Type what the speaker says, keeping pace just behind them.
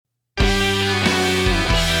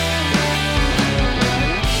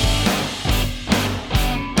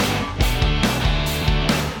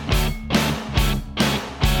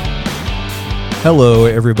Hello,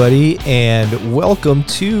 everybody, and welcome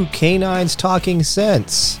to Canines Talking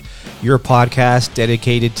Sense, your podcast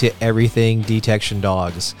dedicated to everything detection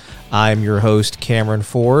dogs. I'm your host, Cameron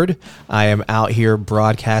Ford. I am out here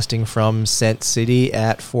broadcasting from Scent City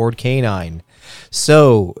at Ford Canine.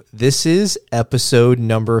 So, this is episode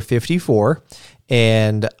number 54,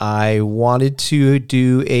 and I wanted to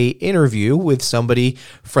do a interview with somebody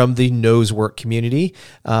from the nosework community.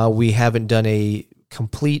 We haven't done a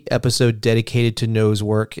complete episode dedicated to nose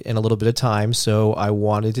work in a little bit of time, so I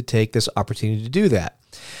wanted to take this opportunity to do that.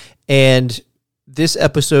 And this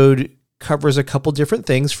episode covers a couple different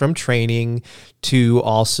things, from training to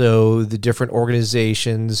also the different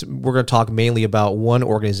organizations. We're going to talk mainly about one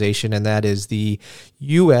organization, and that is the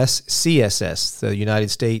USCSS, the United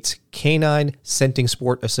States Canine Scenting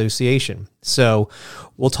Sport Association. So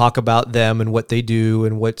we'll talk about them and what they do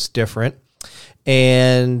and what's different,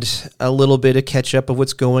 and a little bit of catch up of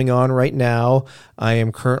what's going on right now. I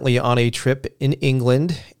am currently on a trip in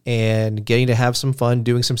England and getting to have some fun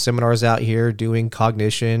doing some seminars out here, doing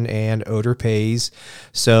cognition and odor pays.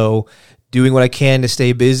 So doing what I can to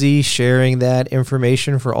stay busy, sharing that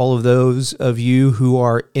information for all of those of you who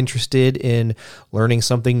are interested in learning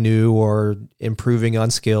something new or improving on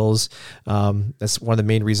skills. That's one of the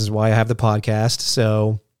main reasons why I have the podcast.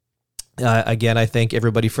 So again, I thank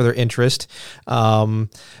everybody for their interest.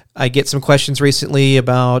 I get some questions recently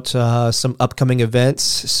about some upcoming events.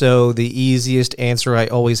 So the easiest answer I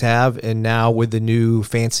always have, and now with the new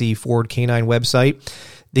fancy Ford Canine website,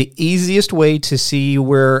 the easiest way to see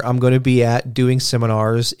where I'm going to be at doing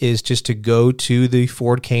seminars is just to go to the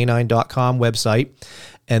FordCanine.com website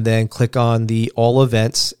and then click on the all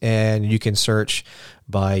events, and you can search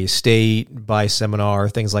by state, by seminar,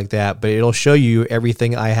 things like that. But it'll show you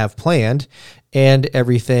everything I have planned and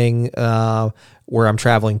everything where I'm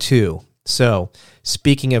traveling to. So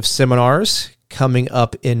speaking of seminars, coming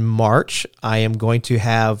up in March, I am going to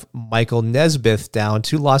have Michael Nesbitt down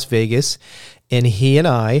to Las Vegas, and he and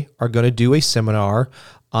I are going to do a seminar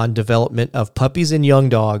on development of puppies and young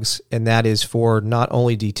dogs, and that is for not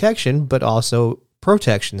only detection, but also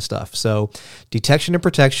protection stuff. So detection and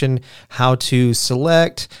protection, how to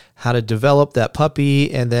select, how to develop that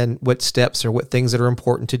puppy, and then what steps or what things that are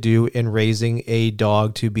important to do in raising a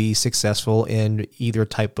dog to be successful in either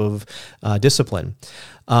type of discipline.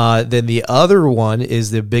 Then the other one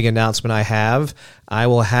is the big announcement I have. I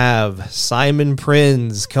will have Simon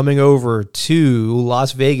Prinz coming over to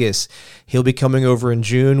Las Vegas. He'll be coming over in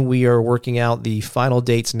June. We are working out the final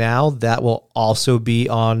dates now. That will also be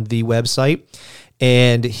on the website.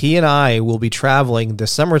 And he and I will be traveling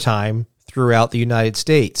this summertime throughout the United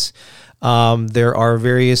States. There are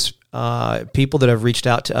various people that have reached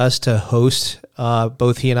out to us to host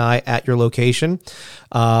both he and I at your location.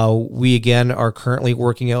 We, again, are currently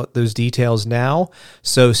working out those details now.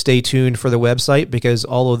 So stay tuned for the website, because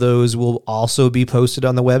all of those will also be posted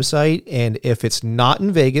on the website. And if it's not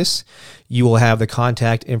in Vegas, you will have the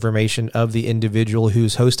contact information of the individual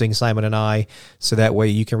who's hosting Simon and I, so that way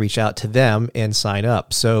you can reach out to them and sign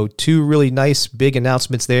up. So two really nice big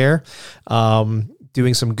announcements there.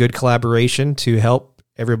 Doing some good collaboration to help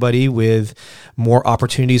everybody with more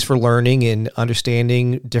opportunities for learning and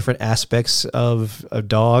understanding different aspects of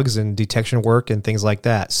dogs and detection work and things like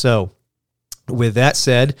that. So with that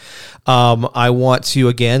said, I want to,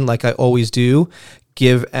 again, like I always do,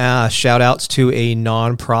 give shout outs to a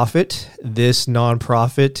nonprofit. This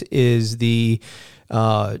nonprofit is the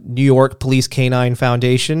New York Police Canine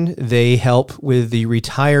Foundation. They help with the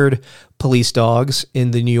retired police dogs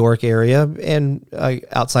in the New York area and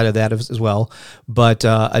outside of that as well. But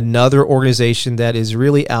another organization that is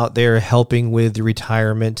really out there helping with the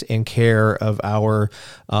retirement and care of our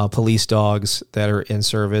police dogs that are in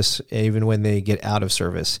service, even when they get out of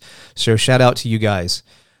service. So shout out to you guys.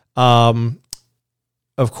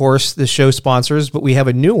 Of course, the show sponsors, but we have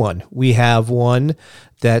a new one. We have one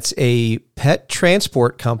that's a pet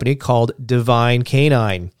transport company called Divine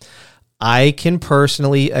Canine. I can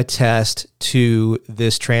personally attest to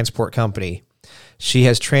this transport company. She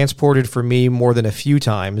has transported for me more than a few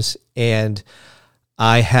times, and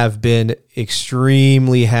I have been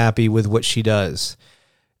extremely happy with what she does.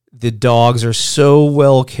 The dogs are so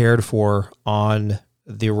well cared for on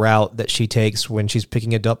the route that she takes when she's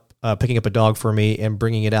picking up a dog for me and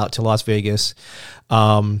bringing it out to Las Vegas.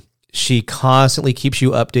 She constantly keeps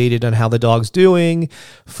you updated on how the dog's doing,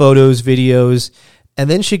 photos, videos, and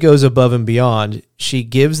then she goes above and beyond. She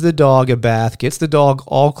gives the dog a bath, gets the dog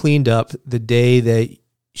all cleaned up the day that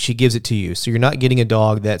she gives it to you. So you're not getting a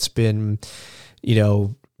dog that's been,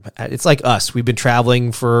 it's like us. We've been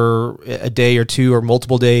traveling for a day or two or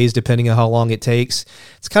multiple days, depending on how long it takes.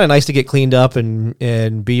 It's kind of nice to get cleaned up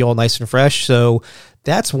and be all nice and fresh. So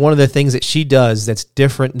that's one of the things that she does that's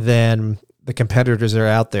different than the competitors that are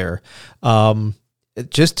out there.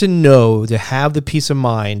 Just to have the peace of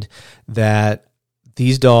mind that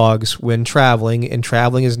these dogs, when traveling, and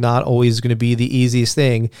traveling is not always going to be the easiest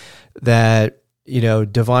thing, that,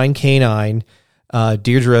 Divine Canine,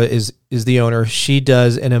 Deirdre is the owner. She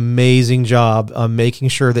does an amazing job of making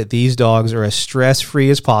sure that these dogs are as stress-free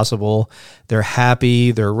as possible. They're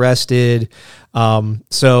happy, they're rested.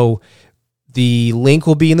 So the link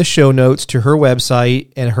will be in the show notes to her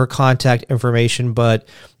website and her contact information. But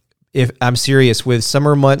if I'm serious, with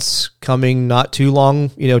summer months coming not too long,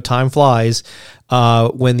 time flies,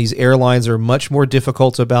 when these airlines are much more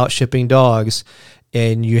difficult about shipping dogs,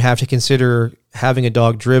 and you have to consider having a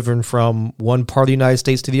dog driven from one part of the United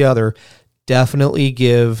States to the other, definitely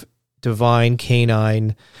give Divine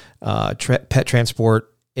Canine Pet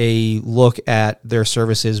Transport a look at their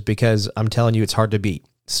services, because I'm telling you, it's hard to beat.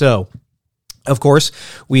 So, of course,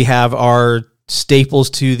 we have our staples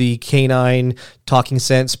to the Canine Talking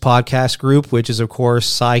Sense podcast group, which is, of course,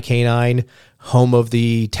 SciCanine, home of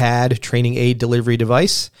the TAD training aid delivery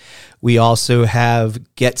device. We also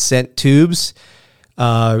have Get Scent Tubes.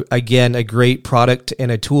 Again, a great product and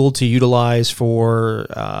a tool to utilize for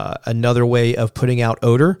another way of putting out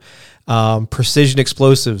odor. Precision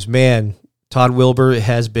Explosives, man, Todd Wilbur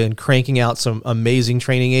has been cranking out some amazing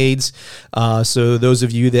training aids. So those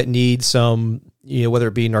of you that need some, whether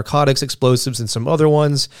it be narcotics, explosives, and some other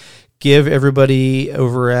ones, give everybody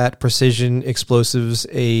over at Precision Explosives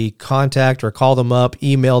a contact, or call them up,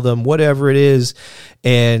 email them, whatever it is,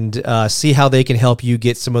 and see how they can help you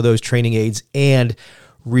get some of those training aids, and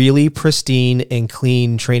really pristine and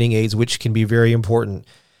clean training aids, which can be very important.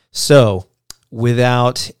 So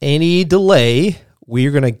without any delay,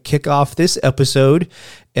 we're going to kick off this episode.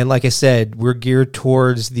 And like I said, we're geared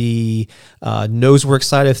towards the nosework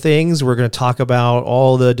side of things. We're going to talk about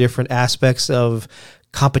all the different aspects of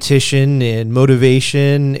competition and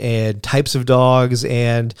motivation and types of dogs.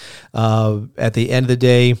 And at the end of the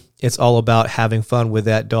day, it's all about having fun with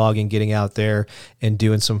that dog and getting out there and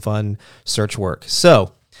doing some fun search work.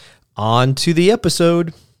 So on to the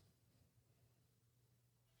episode.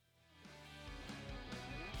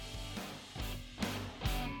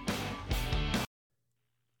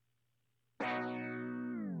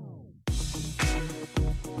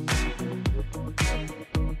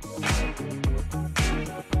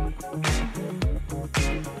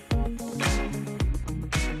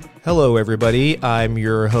 Hello, everybody. I'm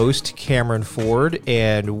your host, Cameron Ford,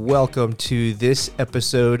 and welcome to this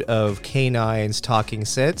episode of Canines Talking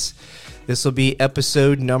Sense. This will be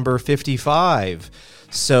episode number 55.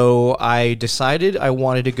 So I decided I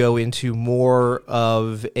wanted to go into more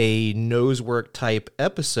of a nosework type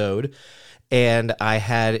episode, and I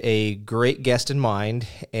had a great guest in mind,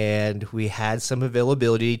 and we had some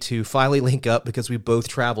availability to finally link up because we both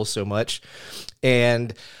travel so much.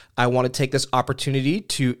 And I want to take this opportunity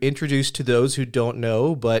to introduce to those who don't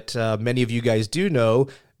know, but many of you guys do know,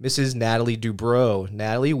 Mrs. Natalie Dubrow.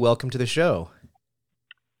 Natalie, welcome to the show.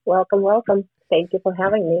 Welcome, welcome. Thank you for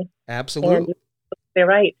having me. Absolutely. And you're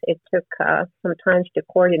right. It took some time to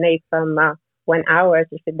coordinate from 1 hour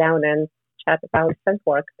to sit down and chat about scent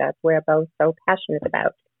work that we're both so passionate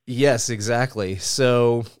about. Yes, exactly.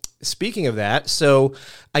 So speaking of that, so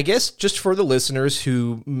I guess just for the listeners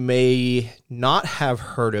who may not have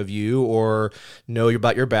heard of you or know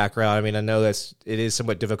about your background, I mean, I know it is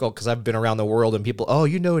somewhat difficult because I've been around the world and people, oh,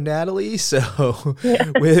 Natalie. So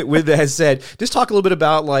Yeah. with that said, just talk a little bit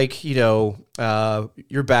about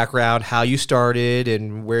your background, how you started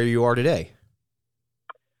and where you are today.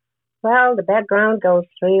 Well, the background goes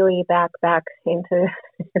really back into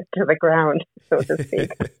the ground, so to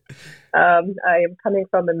speak. I am coming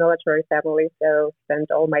from a military family, so spent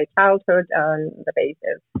all my childhood on the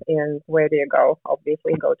bases. And where do you go?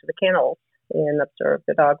 Obviously, go to the kennels and observe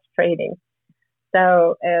the dogs training.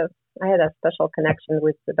 So I had a special connection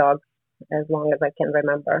with the dogs as long as I can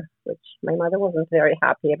remember, which my mother wasn't very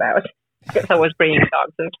happy about because I was bringing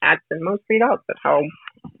dogs and cats and mostly dogs at home.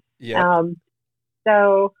 Yeah.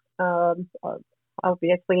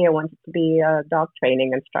 Obviously, I wanted to be a dog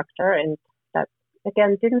training instructor, and that,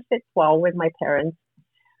 again, didn't fit well with my parents.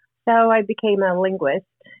 So I became a linguist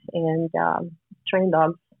and trained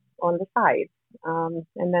dogs on the side. And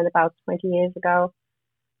then about 20 years ago,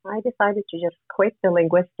 I decided to just quit the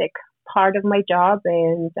linguistic part of my job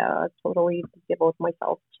and totally devote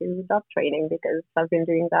myself to dog training, because I've been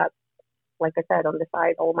doing that, like I said, on the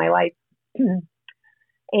side all my life.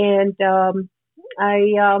 And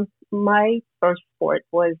My first sport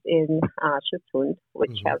was in Schutzhund,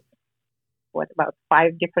 which Hmm. has about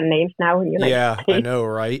 5 different names now in the United Yeah, I States. know,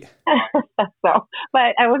 right? So,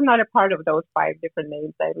 but I was not a part of those 5 different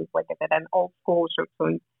names. I was, like I said, an old school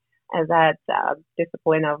Schutzhund, as that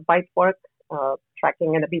discipline of bite work,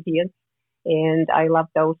 tracking, and obedience. And I loved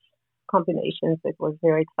those combinations. It was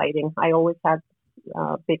very exciting. I always had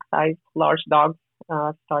big size, large dogs.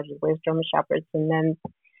 Started with German Shepherds, and then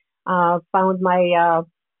found my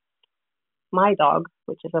dog,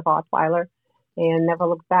 which is a Rottweiler, and never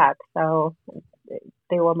looked back. So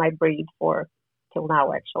they were my breed for till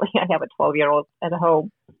now. Actually, I have a 12-year-old at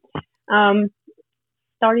home. Um,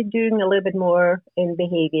 Started doing a little bit more in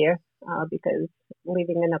behavior because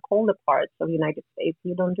living in the colder parts of the United States,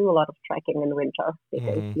 you don't do a lot of trekking in winter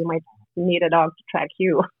because Hmm. you might need a dog to track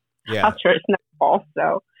you Yeah. after snowfall.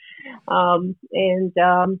 So, and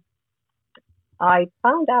I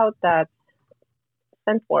found out that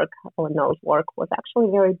scent work or nose work was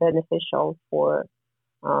actually very beneficial for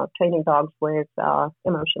training dogs with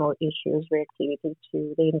emotional issues, reactivity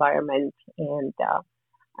to the environment, and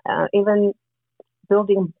even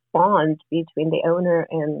building bond between the owner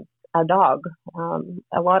and a dog.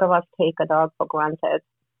 A lot of us take a dog for granted,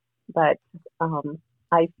 but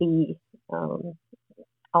I see um,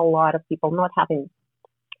 a lot of people not having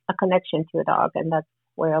a connection to a dog, and that's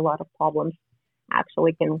where a lot of problems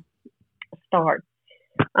actually can start.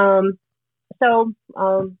 Um, so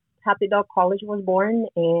Happy Dog College was born,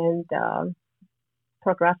 and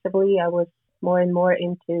progressively I was more and more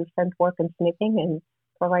into scent work and sniffing and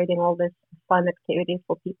providing all this fun activities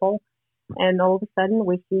for people. And all of a sudden,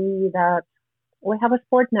 we see that we have a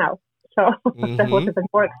sport now. So that was Hmm. even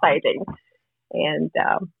more exciting. And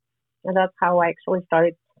that's how I actually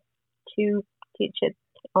started to teach it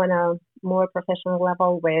on a more professional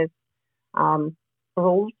level with um,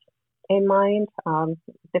 rules in mind,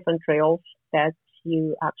 different drills that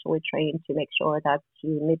you actually train to make sure that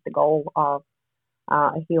you meet the goal of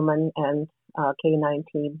a human and canine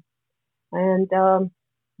team. And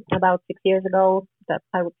about 6 years ago, that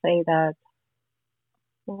I would say that,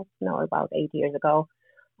 well, no, about 8 years ago,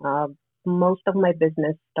 uh, most of my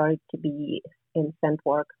business started to be in scent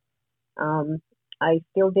work. Um, I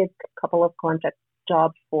still did a couple of contract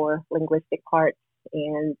jobs for linguistic parts,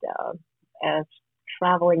 and as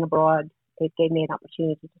traveling abroad, it gave me an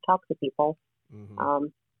opportunity to talk to people Hmm.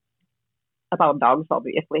 um, about dogs.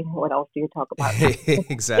 Obviously, what else do you talk about?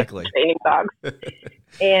 Exactly. Training dogs,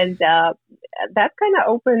 and that kind of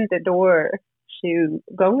opened the door to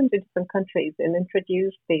go into different countries and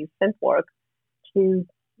introduce the scent work to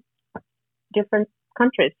different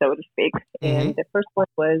countries, so to speak. Hmm. And the first one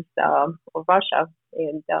was Russia,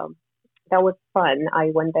 and that was fun.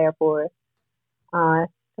 I went there for uh,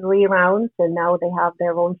 3 rounds, and now they have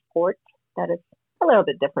their own sport that is a little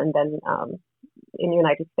bit different than in the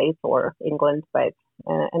United States or England, but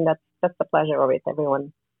and that's the pleasure of it.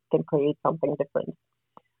 Everyone can create something different.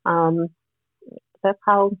 Um, that's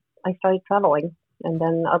how I started traveling, and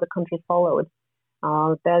then other countries followed.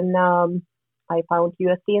 Then I found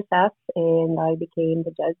USCSS, and I became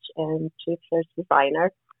the judge and chief search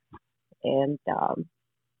designer. And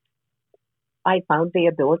I found the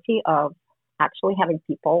ability of actually having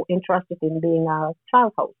people interested in being a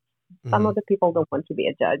trial host. Some Hmm. of the people don't want to be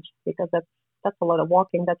a judge because that's a lot of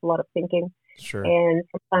walking, that's a lot of thinking, Sure. and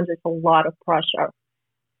sometimes it's a lot of pressure.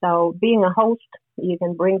 So being a host, you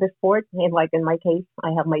can bring the sport, and like in my case,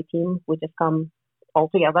 I have my team. We just come all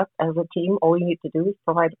together as a team. All you need to do is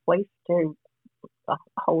provide a place to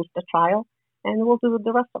host a trial, and we'll do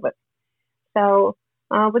the rest of it. So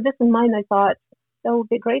with this in mind, I thought that would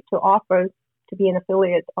be great to offer to be an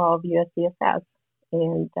affiliate of USCSS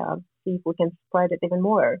and see if we can spread it even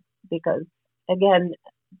more. Because again,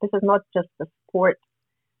 this is not just a sport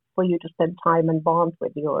for you to spend time and bond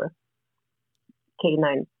with your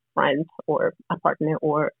canine friend or a partner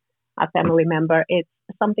or a family member. It's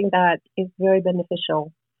something that is very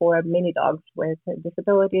beneficial for many dogs with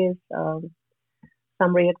disabilities,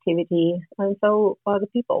 some reactivity, and so other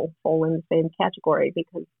people fall in the same category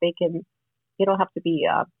because they can. You don't have to be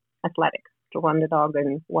athletic to run the dog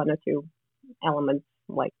in one or two elements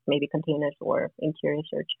like maybe containers or interior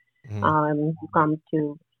search. Hmm. You come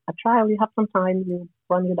to a trial, you have some time, you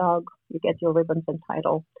run your dog, you get your ribbons and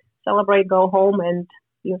title, celebrate, go home, and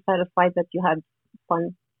you're satisfied that you had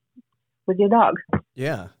fun with your dog.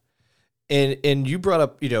 Yeah. And you brought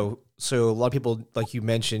up, so a lot of people, like you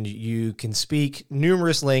mentioned, you can speak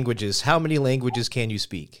numerous languages. How many languages can you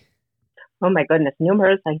speak? Oh my goodness,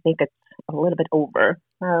 numerous. I think it's a little bit over.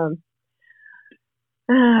 Uh,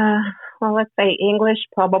 well, let's say English,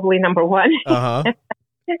 probably number one. Uh-huh.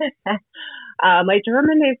 My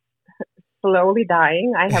German is slowly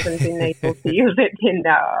dying. I haven't been able to use it in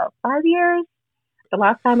 5 years. The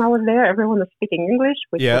last time I was there, everyone was speaking English,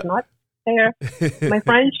 which was not there. My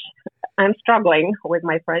French, I'm struggling with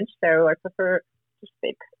my French, so I prefer to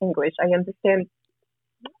speak English. I understand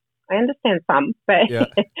some, but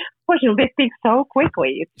unfortunately, they speak so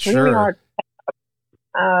quickly. It's really hard.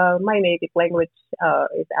 My native language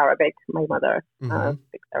is Arabic. My mother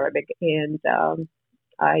speaks Arabic, and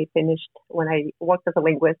I finished when I worked as a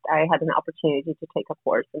linguist. I had an opportunity to take a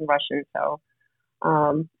course in Russian. So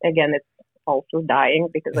again, it's also dying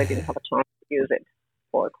because I didn't have a chance to use it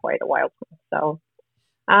for quite a while. So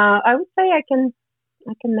I would say I can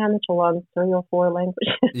manage along 3 or 4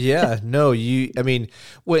 languages.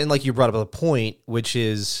 And like you brought up a point, which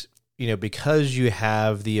is, because you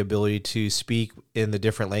have the ability to speak in the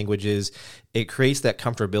different languages, it creates that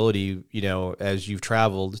comfortability, as you've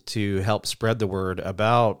traveled to help spread the word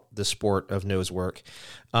about the sport of nose work.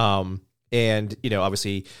 And,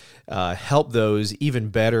 obviously help those even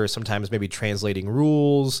better, sometimes maybe translating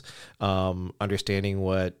rules, understanding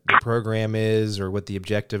what the program is or what the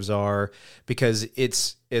objectives are, because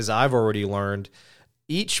it's, as I've already learned,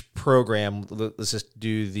 each program, let's just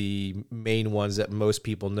do the main ones that most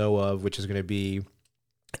people know of, which is going to be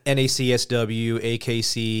NACSW,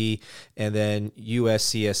 AKC, and then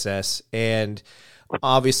USCSS. And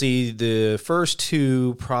obviously, the first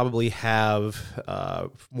 2 probably have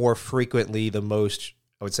more frequently the most,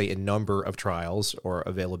 I would say, in number of trials or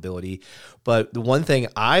availability. But the one thing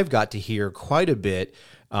I've got to hear quite a bit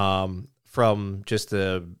from just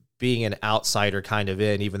the being an outsider kind of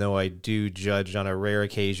in, even though I do judge on a rare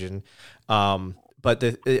occasion.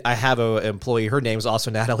 But I have an employee, her name's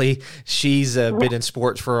also Natalie. She's been in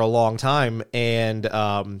sports for a long time. And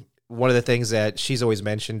one of the things that she's always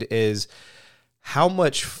mentioned is how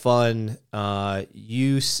much fun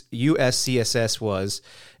USCSS was,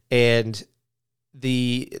 and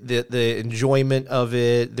the enjoyment of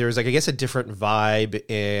it. There's I guess a different vibe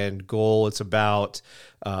and goal. It's about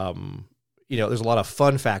there's a lot of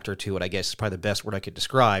fun factor to it, I guess is probably the best word I could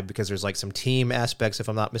describe, because there's like some team aspects, if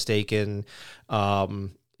I'm not mistaken.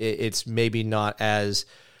 It's maybe not as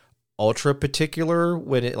ultra particular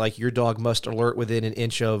when it like your dog must alert within an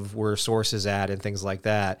inch of where source is at and things like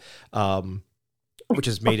that. Which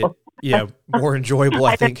has made it, more enjoyable,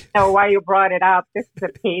 I think. I don't know why you brought it up. This is a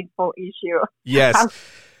painful issue. Yes.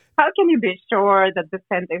 How can you be sure that the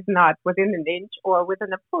scent is not within an inch or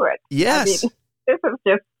within a foot? Yes. This is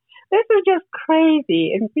just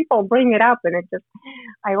crazy, and people bring it up, and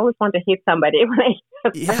I always want to hit somebody when I.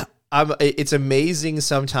 It's amazing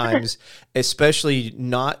sometimes, especially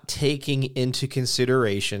not taking into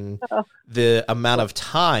consideration the amount of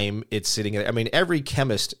time it's sitting there. I mean, every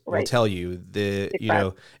chemist will tell you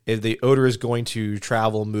if the odor is going to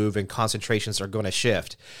travel, move, and concentrations are going to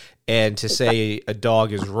shift. And to say a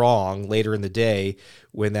dog is wrong later in the day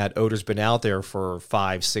when that odor's been out there for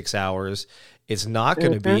 5-6 hours, it's not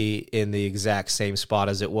going to be in the exact same spot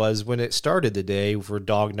as it was when it started the day for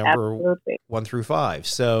dog number 1 through 5.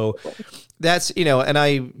 So that's, and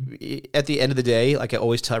at the end of the day, like I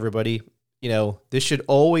always tell everybody, this should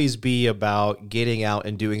always be about getting out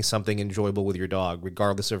and doing something enjoyable with your dog,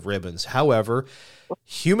 regardless of ribbons. However,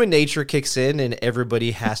 human nature kicks in and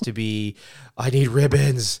everybody has to be, I need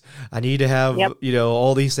ribbons. I need to have,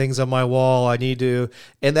 all these things on my wall. And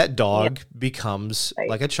that dog becomes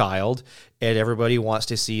like a child, and everybody wants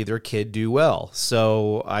to see their kid do well.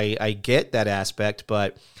 So I get that aspect,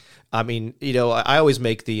 but I mean, I always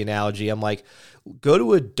make the analogy. I'm like, go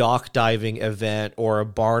to a dock diving event or a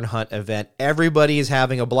barn hunt event. Everybody is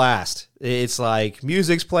having a blast. It's like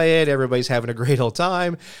music's playing, everybody's having a great old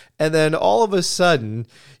time. And then all of a sudden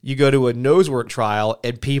you go to a nosework trial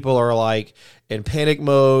and people are like in panic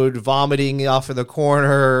mode, vomiting off in the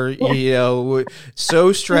corner,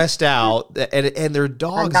 so stressed out, and their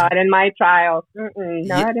dogs. Not in my trials.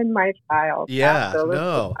 Not in my trials. Yeah, absolutely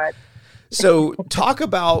no. Not. So talk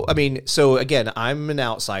about, so again, I'm an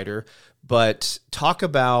outsider, but talk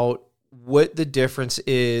about what the difference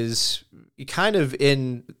is kind of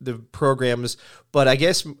in the programs, but I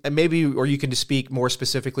guess maybe, or you can speak more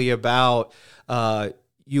specifically about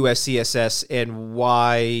USCSS and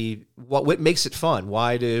what makes it fun.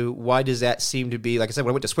 Why does that seem to be, like I said,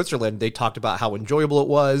 when I went to Switzerland, they talked about how enjoyable it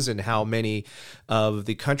was and how many of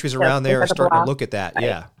the countries around there are starting to look at that. Right.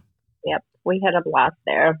 Yeah. Yep. We had a blast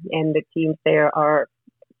there, and the teams there are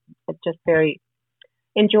just very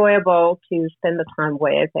enjoyable to spend the time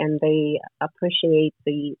with, and they appreciate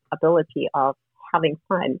the ability of having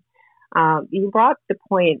fun. You brought the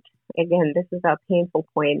point, again, this is a painful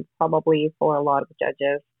point probably for a lot of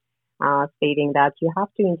judges. stating that you have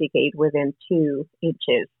to indicate within 2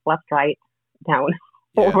 inches, left, right, down,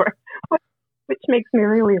 Yeah. forward, which makes me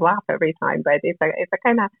really laugh every time. But it's a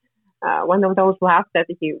kind of one of those laughs that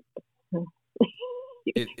you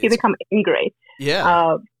It's become angry.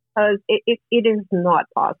 yeah. Because it is not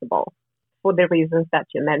possible for the reasons that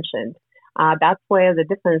you mentioned. That's where the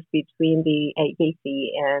difference between the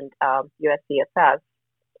AKC and USCSS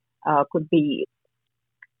could be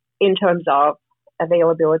in terms of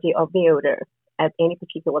availability of the odor at any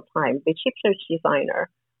particular time. The chip search designer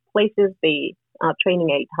places the training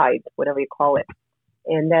aid height, whatever you call it,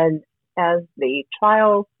 and then as the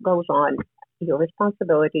trial goes on, your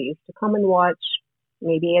responsibility is to come and watch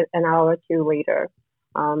maybe an hour or two later,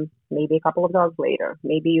 maybe a couple of hours later.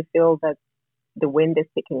 Maybe you feel that the wind is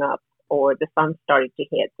picking up or the sun started to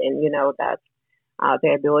hit, and you know that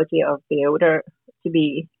the ability of the odor to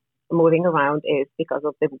be moving around is because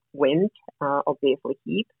of the wind, obviously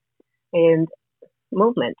heat, and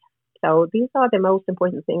movement. So these are the most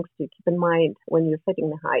important things to keep in mind when you're setting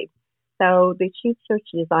the height. So the chief search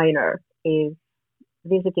designer is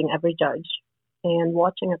visiting every judge and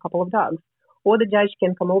watching a couple of dogs. Or the judge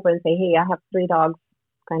can come over and say, hey, I have 3 dogs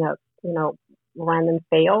kind of, ran and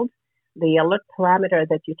failed. The alert parameter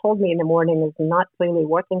that you told me in the morning is not really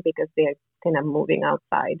working because they're kind of moving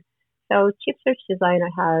outside. So chief search designer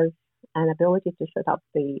has an ability to set up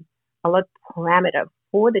the alert parameter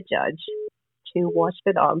for the judge to watch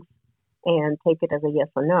the dogs and take it as a yes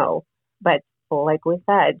or no. But like we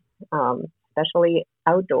said, especially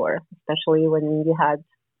outdoor, especially when you had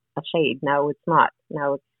a shade, now it's not.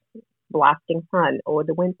 Now it's blasting sun or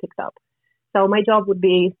the wind picks up. So my job would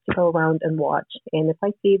be to go around and watch. And if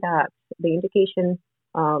I see that the indication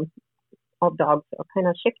of dogs are kind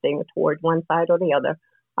of shifting toward one side or the other,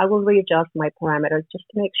 I will readjust my parameters just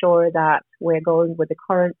to make sure that we're going with the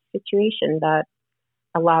current situation that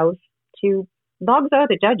allows to, dogs are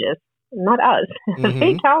the judges, not us. Mm-hmm.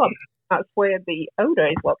 They tell us where the odor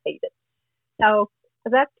is located. So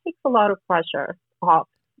that takes a lot of pressure off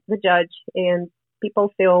the judge, and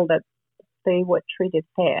people feel that they were treated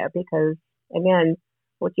fair because, again,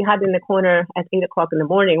 what you had in the corner at 8 o'clock in the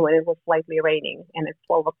morning when it was slightly raining and it's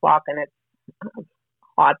 12 o'clock and it's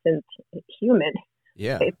hot and humid,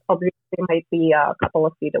 Yeah. it obviously might be a couple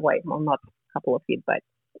of feet away. Well, not a couple of feet, but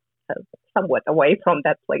somewhat away from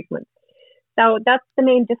that placement. So that's the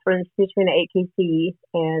main difference between AKC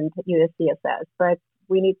and USCSS. But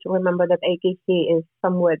we need to remember that AKC is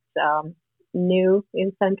somewhat new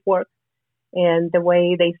in scent work, and the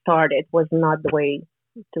way they started was not the way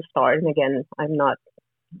to start. And again, I'm not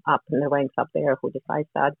up in the ranks up there who decides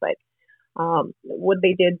that, but what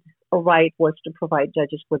they did right was to provide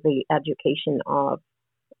judges with the education of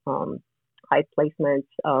height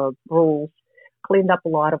placements, rules, cleaned up a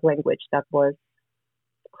lot of language that was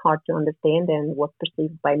hard to understand and was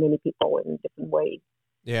perceived by many people in different ways.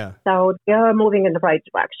 Yeah. So they're moving in the right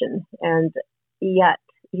direction, and yet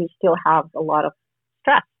you still have a lot of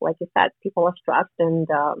stress. Like you said, people are stressed and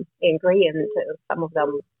angry, and some of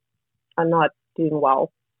them are not doing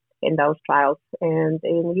well in those trials. And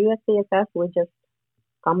in USCSS, we just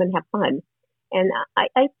come and have fun. And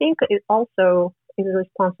I think it also is a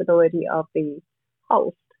responsibility of the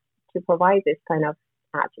host to provide this kind of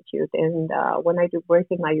attitude. And when I do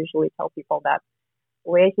briefing, I usually tell people that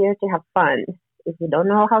we're here to have fun. If you don't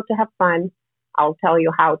know how to have fun, I'll tell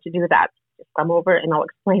you how to do that. Just come over and I'll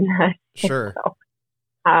explain that. Sure. So,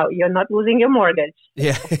 you're not losing your mortgage.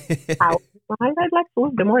 Yeah. I'd like to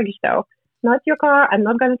lose the mortgage though. Not your car. I'm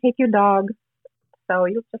not going to take your dog. So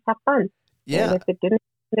you'll just have fun. Yeah. And if it didn't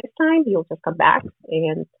this time, you'll just come back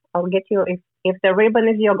and I'll get you. If the ribbon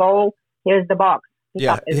is your goal, here's the box.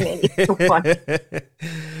 Yeah.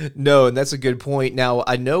 No, and that's a good point. Now,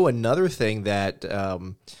 I know another thing that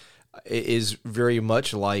is very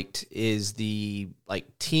much liked is the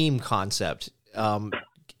team concept.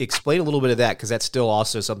 Explain a little bit of that, because that's still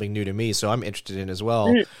also something new to me, so I'm interested in as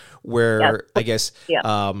well, where yes. I guess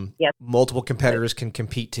yes. Multiple competitors can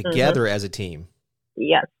compete together as a team.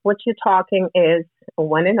 Yes. What you're talking is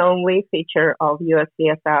one and only feature of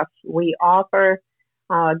USCSS. We offer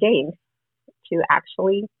games to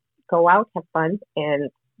actually go out, have fun, and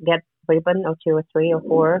get ribbon or 2 or 3 or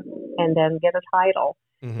 4, and then get a title.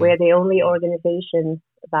 Mm-hmm. We're the only organization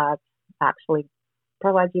that actually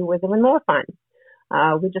provides you with even more fun.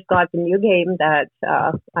 We just got a new game that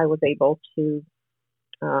I was able to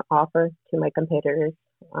offer to my competitors.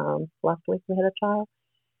 Last week we had a trial,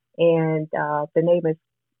 and the name is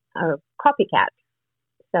Copycat.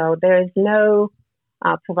 So there is no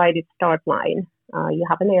provided start line. You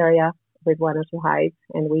have an area with 1 or 2 heights,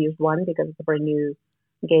 and we use 1 because it's a brand new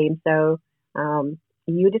game. So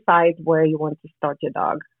you decide where you want to start your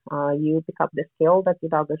dog. You pick up the skill that your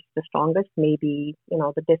dog is the strongest. Maybe,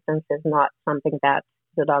 the distance is not something that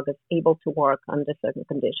the dog is able to work under certain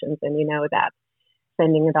conditions. And you know that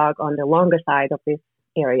sending a dog on the longer side of this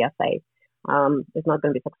area, say, is not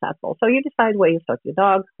going to be successful. So you decide where you start your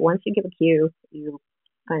dog. Once you give a cue, you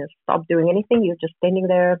kind of stop doing anything. You're just standing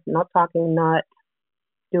there, not talking, not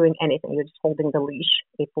doing anything. You're just holding the leash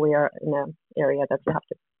if we are in an area that you have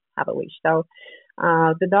to have a leash. So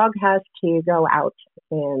the dog has to go out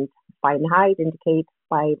and find hide, indicate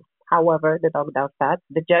by however the dog does that.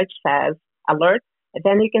 The judge says alert, and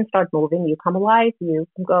then you can start moving. You come alive, you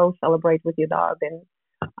go celebrate with your dog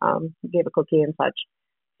and give a cookie and such.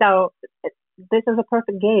 So this is a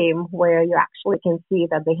perfect game where you actually can see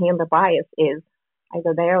that the handler bias is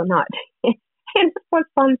either there or not. And it was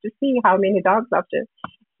fun to see how many dogs, after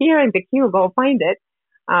hearing the cue, go find it,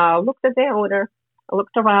 looked at their owner,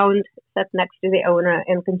 looked around, sat next to the owner,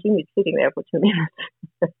 and continued sitting there for 2 minutes,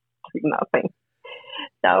 doing nothing.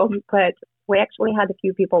 So, but we actually had a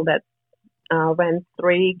few people that ran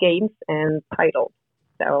 3 games and titled.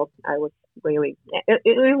 So I was really,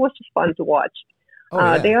 it was just fun to watch.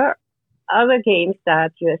 There are other games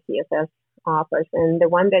that USCSS offers, and the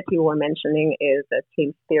one that you were mentioning is a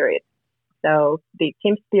Team Spirit. So the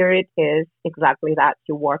Team Spirit is exactly that.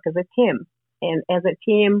 You work as a team. And as a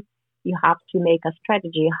team, you have to make a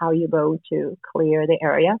strategy how you're going to clear the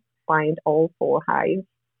area, find all 4 hides,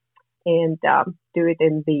 and do it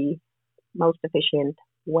in the most efficient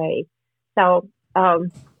way. So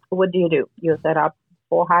what do? You set up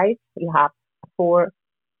 4 hides. You have 4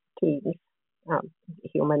 teams, a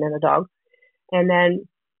human and a dog. And then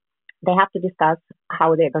they have to discuss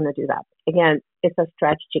how they're going to do that. Again, it's a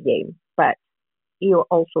strategy game, but you're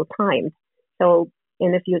also timed. So,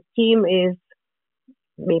 and if your team is,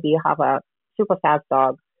 maybe you have a super fast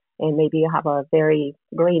dog and maybe you have a very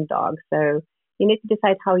green dog. So you need to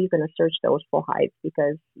decide how you're going to search those 4 hides,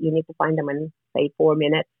 because you need to find them in, say, 4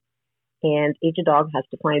 minutes, and each dog has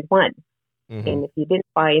to find one. Mm-hmm. And if you didn't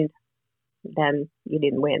find, then you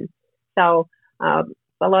didn't win. So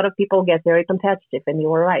a lot of people get very competitive, and you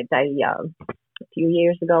were right. A few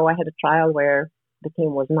years ago, I had a trial where the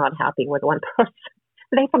team was not happy with one person.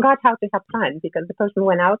 They forgot how to have fun, because the person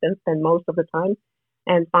went out and spent most of the time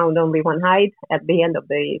and found only 1 hide at the end of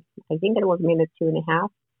I think it was minute 2.5.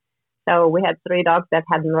 So we had 3 dogs that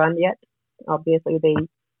hadn't run yet. Obviously, they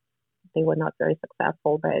were not very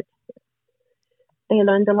successful, but they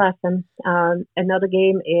learned the lesson. Another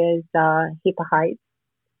game is Hit a Hide.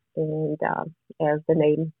 And as the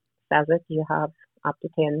name says it, you have up to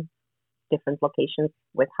 10 different locations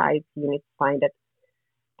with hides. You need to find it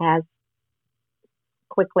as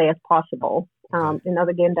quickly as possible.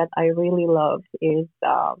 Another game that I really love is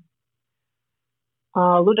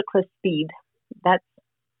Ludicrous Speed. That's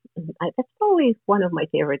probably one of my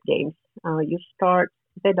favorite games. You start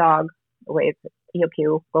the dog with your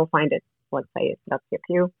cue, go find it. Let's say that's your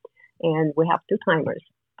cue. And we have 2 timers.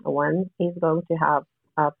 One is going to have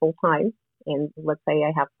full time, and let's say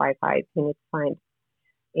I have 5 hides you need to find,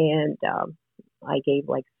 and I gave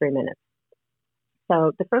like 3 minutes.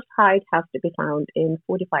 So the first hide has to be found in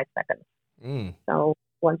 45 seconds. So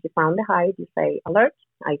once you found the hide, you say alert.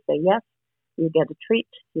 I say yes. You get a treat.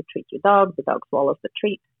 You treat your dog. The dog swallows the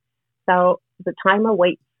treat. So the timer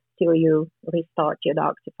waits till you restart your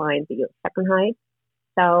dog to find your second hide.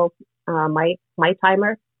 So my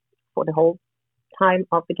timer for the whole time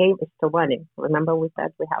of the game is still running. Remember, we said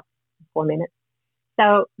we have 4 minutes.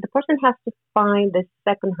 So the person has to find the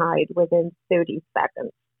second hide within 30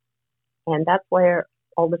 seconds. And that's where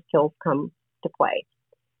all the skills come to play.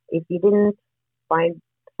 If you didn't find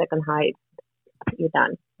the second hide, you're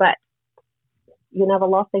done. But you never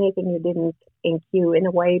lost anything you didn't NQ in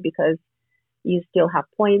a way, because you still have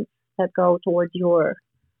points that go towards your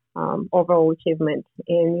overall achievement.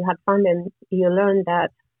 And you had fun, and you learned that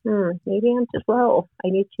maybe I'm too slow. I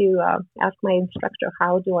need to ask my instructor,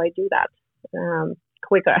 how do I do that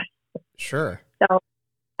quicker? Sure. So,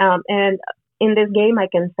 and in this game, I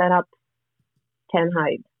can set up 10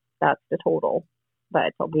 hides. That's the total.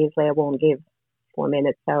 But obviously, I won't give 4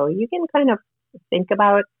 minutes. So you can kind of think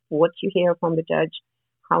about what you hear from the judge,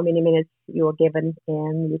 how many minutes you are given,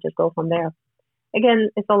 and you just go from there. Again,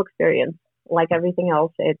 it's all experience. Like everything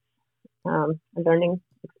else, it's a learning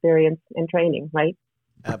experience and training, right?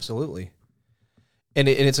 Absolutely. And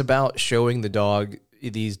it's about showing the dog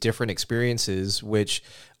these different experiences, which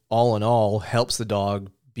all in all helps the dog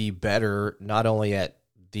be better, not only at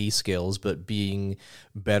these skills, but being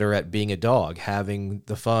better at being a dog, having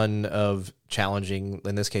the fun of challenging,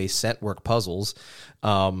 in this case, scent work puzzles,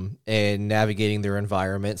 and navigating their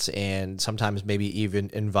environments and sometimes maybe even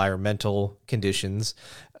environmental conditions,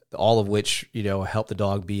 all of which, help the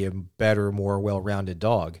dog be a better, more well-rounded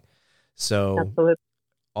dog. So Absolutely.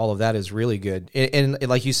 all of that is really good. And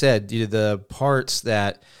like you said, the parts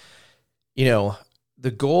that,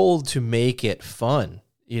 the goal to make it fun,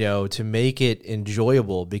 to make it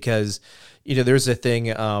enjoyable, because, there's a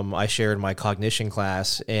thing I shared in my cognition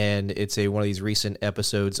class, and it's one of these recent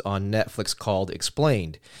episodes on Netflix called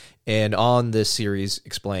Explained. And on this series,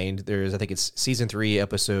 Explained, I think it's season 3,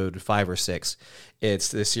 episode 5 or 6. It's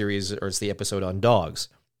the series, or it's the episode on dogs.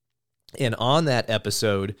 And on that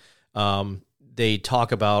episode, they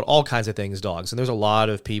talk about all kinds of things, dogs. And there's a lot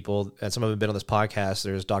of people, and some of them have been on this podcast.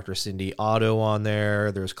 There's Dr. Cindy Otto on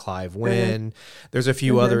there. There's Clive Wynn. There's a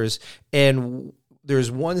few others. And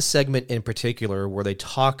there's one segment in particular where they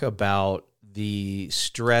talk about the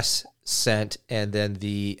stress scent and then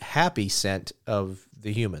the happy scent of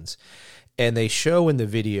the humans. And they show in the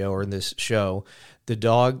video, or in this show, the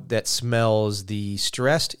dog that smells the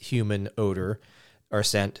stressed human odor or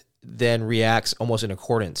scent then reacts almost in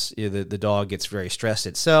accordance. The dog gets very stressed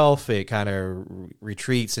itself. It kind of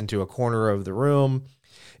retreats into a corner of the room.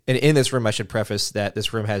 And in this room, I should preface that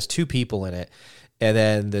this room has 2 people in it. And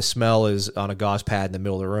then the smell is on a gauze pad in the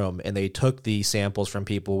middle of the room. And they took the samples from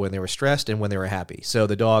people when they were stressed and when they were happy. So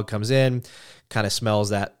the dog comes in, kind of smells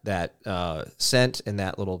that scent in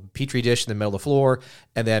that little petri dish in the middle of the floor,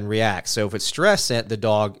 and then reacts. So if it's stress scent, the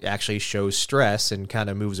dog actually shows stress and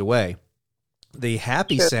kind of moves away. The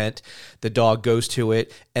happy scent, the dog goes to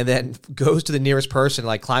it and then goes to the nearest person,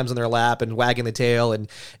 like climbs on their lap and wagging the tail. And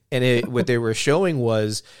what they were showing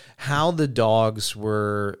was how the dogs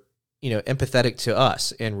were, empathetic to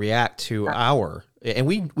us and react to and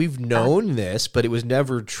we've known this, but it was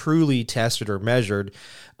never truly tested or measured,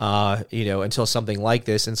 until something like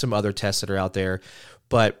this and some other tests that are out there.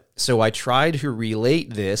 But so I tried to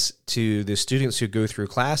relate this to the students who go through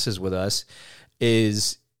classes with us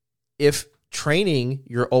is if training,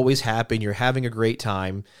 you're always happy and you're having a great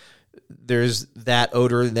time, there's that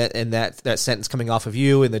odor and that sentence coming off of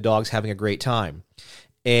you and the dog's having a great time.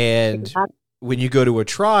 And when you go to a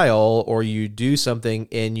trial or you do something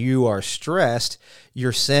and you are stressed,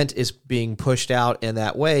 your scent is being pushed out in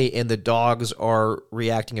that way and the dogs are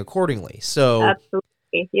reacting accordingly. So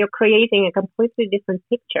absolutely, you're creating a completely different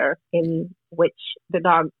picture in which the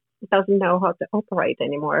dog doesn't know how to operate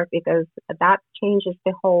anymore, because that changes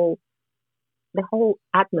the whole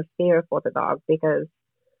atmosphere for the dog, because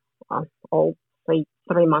all 3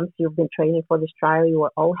 months you've been training for this trial, you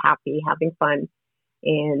were all happy, having fun,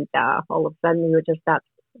 and all of a sudden you're just that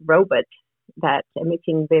robot that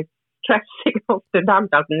emitting this stress signals. The dog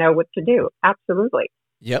doesn't know what to do. Absolutely.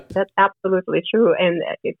 Yep. That's absolutely true. And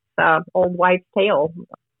it's old wives' tale.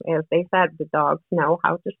 As they said, the dogs know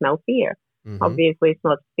how to smell fear. Mm-hmm. Obviously, it's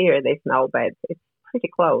not fear they smell, but it's pretty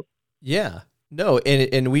close. Yeah. No,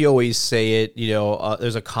 and we always say it,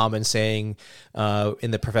 there's a common saying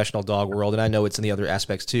in the professional dog world, and I know it's in the other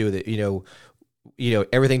aspects too, that,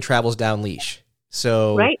 everything travels down leash.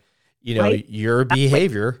 So, right. Your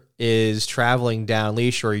behavior is traveling down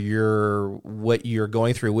leash, or what you're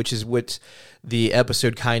going through, which is what the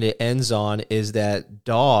episode kind of ends on, is that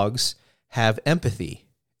dogs have empathy.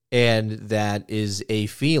 And that is a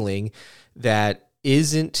feeling that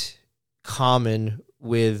isn't common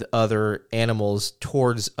with other animals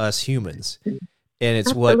towards us humans. And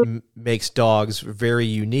it's what makes dogs very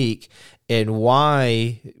unique, and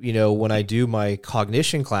why, when I do my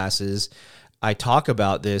cognition classes, I talk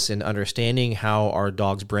about this and understanding how our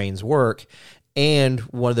dogs' brains work. And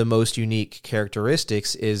one of the most unique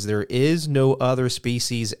characteristics is there is no other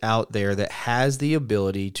species out there that has the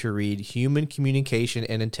ability to read human communication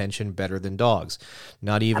and intention better than dogs.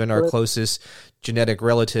 Not even our closest genetic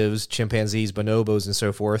relatives, chimpanzees, bonobos, and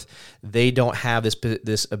so forth. They don't have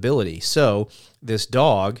this ability. So this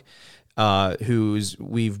dog, who's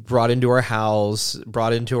we've brought into our house,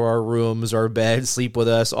 brought into our rooms, our bed, sleep with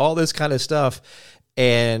us, all this kind of stuff,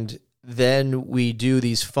 and then we do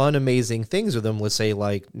these fun, amazing things with them, let's say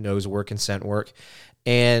like nose work and scent work.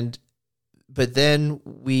 But then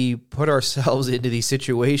we put ourselves into these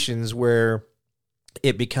situations where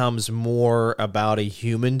it becomes more about a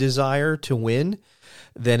human desire to win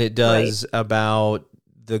than it does about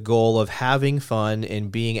the goal of having fun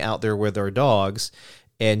and being out there with our dogs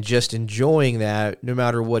and just enjoying that no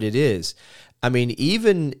matter what it is. I mean,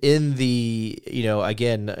 even in the,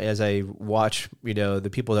 again, as I watch, the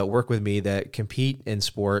people that work with me that compete in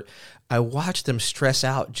sport, I watch them stress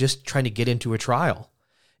out just trying to get into a trial.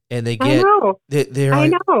 and they I get, know. they're I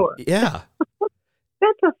like, know. yeah,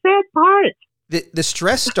 That's a sad part. the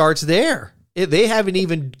stress starts there. They haven't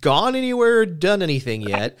even gone anywhere or done anything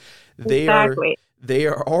yet. Exactly. They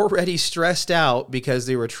are already stressed out because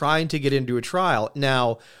they were trying to get into a trial.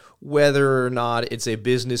 Now, whether or not it's a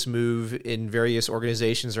business move in various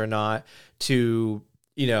organizations or not to,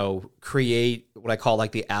 create what I call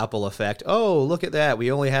like the Apple effect. Oh, look at that.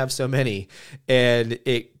 We only have so many. And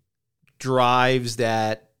it drives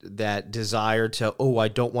that desire to, I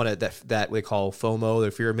don't want to, that we call FOMO,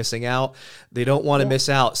 the fear of missing out. They don't want to miss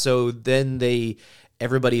out. So then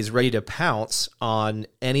everybody is ready to pounce on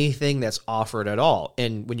anything that's offered at all.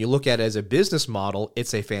 And when you look at it as a business model,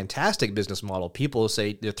 it's a fantastic business model. People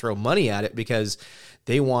say to throw money at it because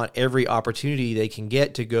they want every opportunity they can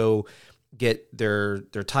get to go get their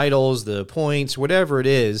titles, the points, whatever it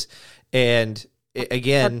is. And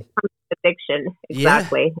again, addiction.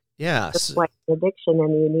 Exactly. Yeah. It's like addiction,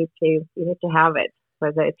 and you need to have it,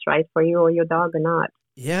 whether it's right for you or your dog or not.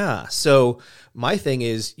 Yeah. So my thing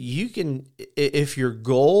is, you can, if your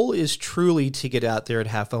goal is truly to get out there and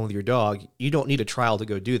have fun with your dog, you don't need a trial to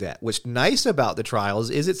go do that. What's nice about the trials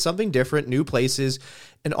is it's something different, new places,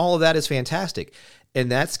 and all of that is fantastic. And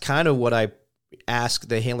that's kind of what I ask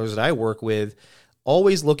the handlers that I work with.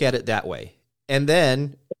 Always look at it that way. And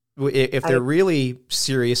then if they're really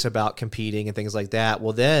serious about competing and things like that,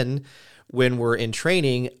 well, then when we're in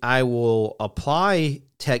training, I will apply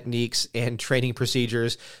techniques and training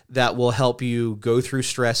procedures that will help you go through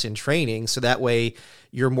stress in training. So that way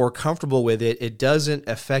you're more comfortable with it. It doesn't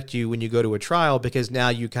affect you when you go to a trial because now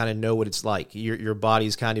you kind of know what it's like. Your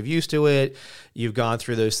body's kind of used to it. You've gone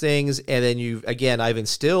through those things. And then I've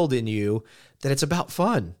instilled in you that it's about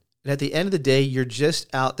fun. And at the end of the day, you're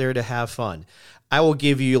just out there to have fun. I will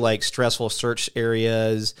give you like stressful search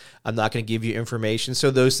areas. I'm not going to give you information.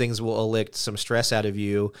 So those things will elicit some stress out of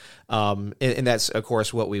you. And that's, of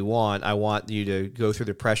course, what we want. I want you to go through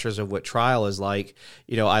the pressures of what trial is like.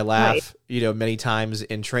 I laugh, many times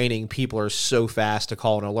in training, people are so fast to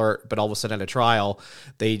call an alert, but all of a sudden at a trial,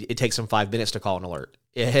 it takes them 5 minutes to call an alert.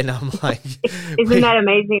 And I'm like, isn't that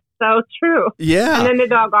amazing? So true. Yeah. And then the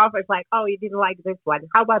dog offers like, oh, you didn't like this one.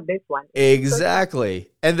 How about this one?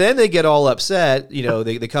 Exactly. And then they get all upset.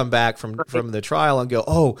 They come back from the trial and go,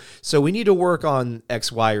 oh, so we need to work on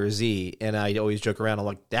X, Y, or Z. And I always joke around. I'm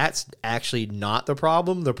like, that's actually not the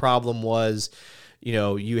problem. The problem was,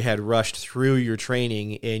 you had rushed through your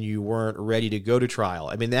training and you weren't ready to go to trial.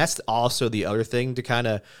 I mean, that's also the other thing to kind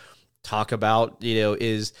of talk about,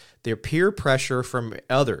 is their peer pressure from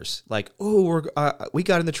others. Like, oh, we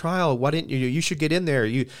got in the trial. Why didn't you? You should get in there.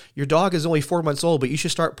 Your dog is only 4 months old, but you should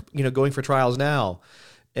start, going for trials now.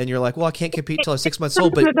 And you're like, well, I can't compete till I'm 6 months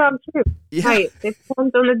old. But the dog too. Yeah. Right. It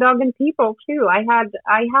depends on the dog and people too. I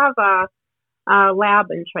have a lab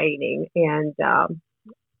in training, and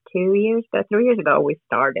 3 years ago we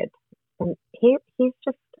started, and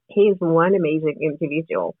he's one amazing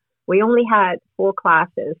individual. We only had 4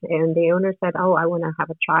 classes, and the owner said, oh, I want to have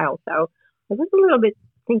a trial. So I was a little bit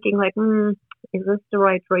thinking like, is this the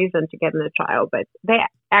right reason to get in the trial? But they're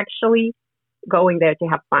actually going there to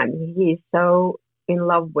have fun. He's so in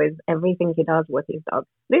love with everything he does with his dog.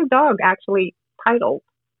 This dog actually titled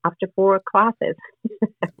after 4 classes.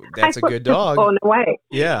 That's a good dog. Blown away.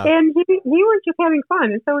 Yeah. And he was just having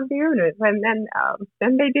fun, and so was the owners. And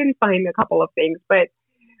then they did find a couple of things, but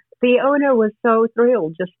the owner was so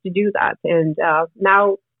thrilled just to do that. And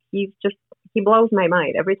now he blows my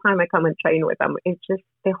mind. Every time I come and train with him, it's just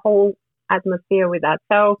the whole atmosphere with that.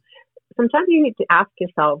 So sometimes you need to ask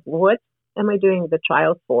yourself, what am I doing the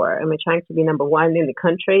trials for? Am I trying to be number one in the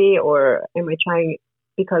country, or am I trying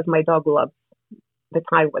because my dog loves the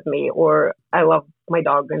time with me, or I love my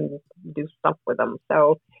dog and do stuff with them?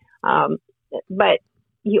 So, but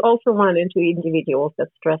you also run into individuals that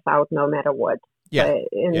stress out no matter what. Yeah.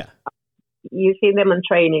 You see them in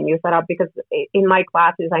training, you set up, because in my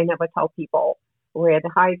classes, I never tell people where the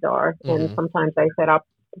hides are. Mm-hmm. And sometimes I set up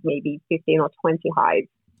maybe 15 or 20 hides.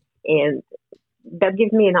 And that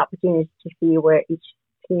gives me an opportunity to see where each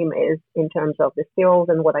team is in terms of the skills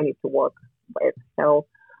and what I need to work with. So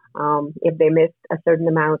if they missed a certain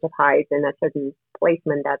amount of hides in a certain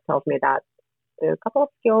placement, that tells me that there are a couple of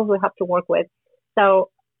skills we have to work with. So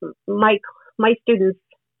my students,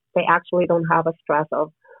 they actually don't have a stress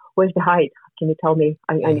of, where's the hide? Can you tell me?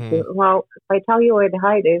 I need to. Well, if I tell you where the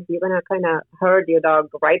hide is, you're going to kind of herd your dog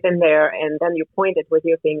right in there, and then you point it with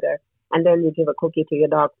your finger, and then you give a cookie to your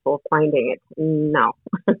dog for finding it. No.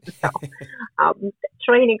 So,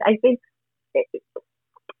 training, I think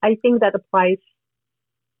that applies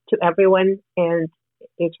to everyone and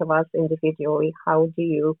each of us individually. How do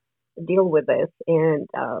you deal with this. And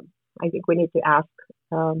I think we need to ask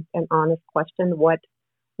an honest question: what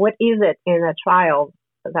is it in a trial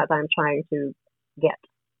that I'm trying to get,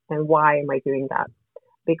 and why am I doing that?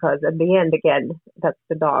 Because at the end, again, that's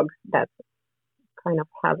the dog that kind of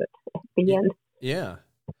has it at the end. Yeah.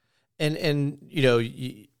 And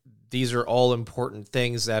these are all important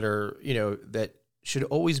things that are, that should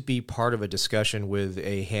always be part of a discussion with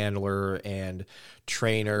a handler and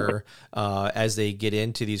trainer as they get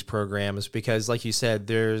into these programs, because like you said,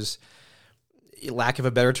 there's, lack of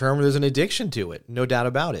a better term, there's an addiction to it. No doubt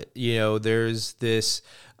about it. There's this,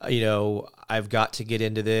 I've got to get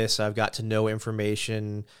into this. I've got to know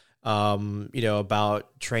information,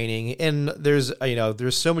 about training. And there's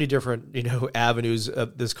so many different, avenues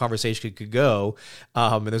of this conversation could go.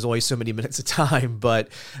 And there's only so many minutes of time, but,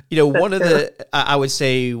 I would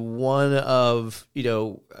say one of,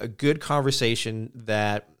 a good conversation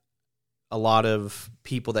that a lot of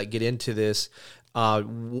people that get into this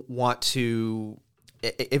want to,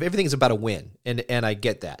 if everything is about a win, and I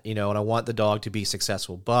get that, and I want the dog to be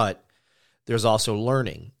successful, but there's also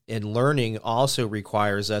learning, and learning also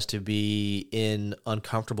requires us to be in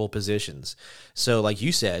uncomfortable positions. So like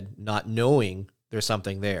you said, not knowing there's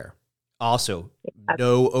something there. Also,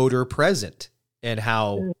 no odor present, and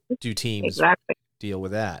how do teams deal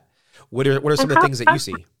with that? What are some of the things that you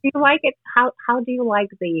see? Do you like it? How do you like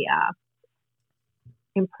the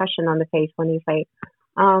impression on the face when you say,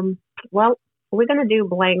 well, we're going to do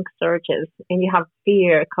blank searches, and you have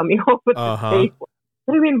fear coming over the face? What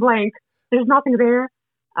do you mean blank? There's nothing there.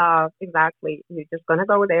 Exactly. You're just going to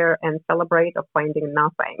go there and celebrate of finding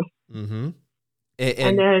nothing. Mm-hmm.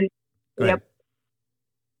 And then, yep.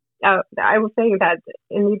 I was saying that,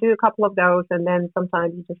 and you do a couple of those, and then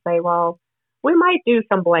sometimes you just say, well, we might do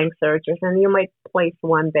some blank searches, and you might place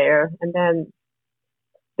one there, and then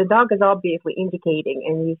the dog is obviously indicating,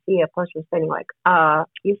 and you see a person saying like,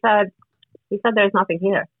 you said there's nothing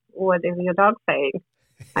here. What is your dog saying?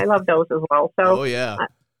 I love those as well. So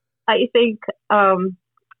I think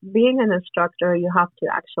being an instructor, you have to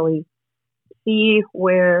actually see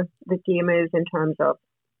where the team is in terms of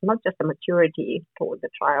not just the maturity toward the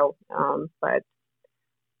trial, but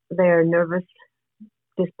their nervous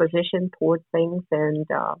disposition towards things. And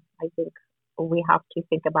I think we have to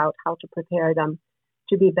think about how to prepare them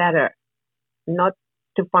to be better, not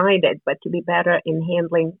to find it, but to be better in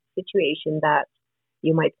handling situation that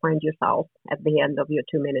you might find yourself at the end of your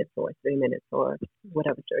 2 minutes or 3 minutes or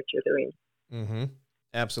whatever search you're doing. Mm-hmm.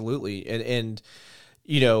 Absolutely. And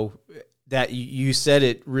that you said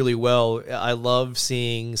it really well. I love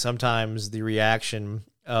seeing sometimes the reaction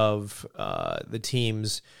of the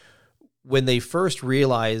teams when they first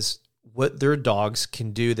realize what their dogs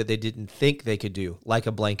can do that they didn't think they could do, like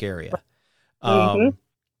a blank area.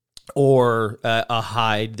 Or a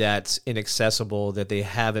hide that's inaccessible that they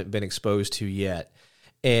haven't been exposed to yet,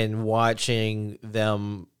 and watching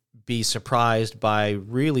them be surprised by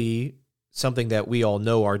really something that we all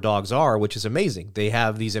know our dogs are, which is amazing. They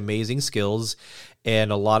have these amazing skills,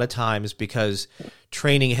 and a lot of times because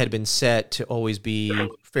training had been set to always be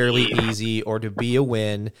fairly easy or to be a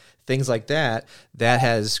win, things like that, that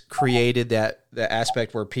has created the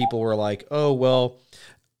aspect where people were like, oh, well,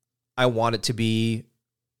 I want it to be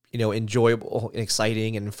enjoyable and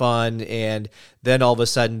exciting and fun. And then all of a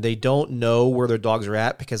sudden they don't know where their dogs are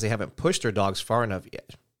at because they haven't pushed their dogs far enough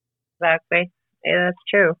yet. Exactly. Yeah, that's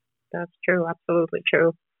true. That's true. Absolutely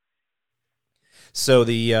true. So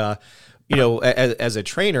as a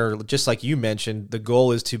trainer, just like you mentioned, the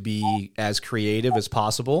goal is to be as creative as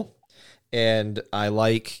possible. And I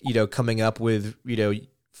like, coming up with,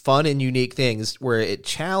 fun and unique things where it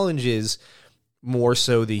challenges more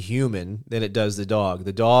so the human than it does the dog.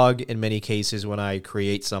 The dog, in many cases, when I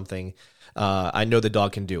create something, I know the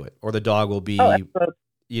dog can do it, or the dog will be, I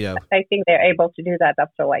think they're able to do that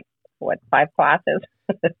after 5 classes.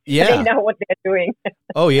 Yeah. They know what they're doing.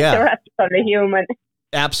 Oh, yeah. The rest is on the human.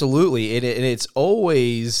 Absolutely. And it's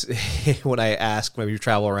always, when I ask, when we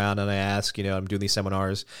travel around and I ask, I'm doing these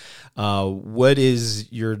seminars, what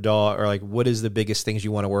is your dog, or what is the biggest things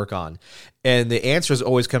you want to work on? And the answers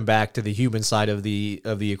always come back to the human side of the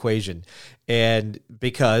equation. And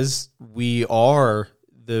because we are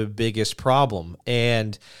the biggest problem.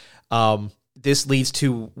 And this leads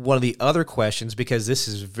to one of the other questions, because this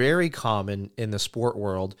is very common in the sport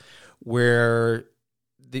world, where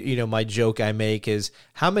my joke I make is,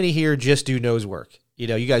 how many here just do nose work?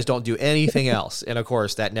 You guys don't do anything else. And of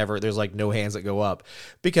course there's no hands that go up,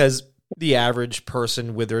 because the average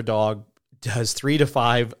person with their dog does 3 to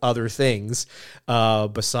 5 other things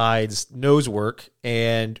besides nose work.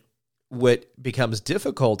 And what becomes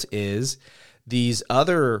difficult is these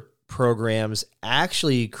other programs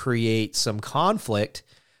actually create some conflict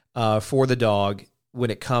for the dog when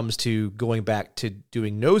it comes to going back to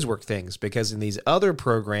doing nose work things, because in these other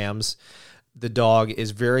programs, the dog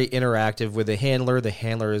is very interactive with the handler. The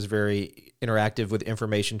handler is very interactive with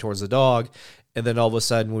information towards the dog. And then all of a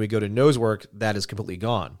sudden, when we go to nose work, that is completely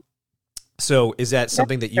gone. So is that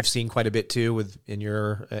something that you've seen quite a bit too in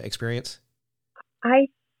your experience? I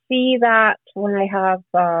see that when I have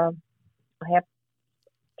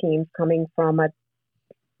teams coming from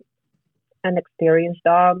an experienced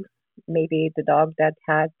dog, maybe the dog that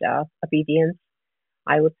had obedience.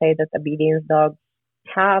 I would say that obedience dogs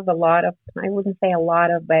have a lot of, I wouldn't say a lot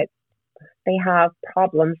of, but they have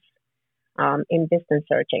problems in distance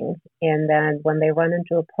searching. And then when they run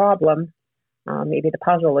into a problem, maybe the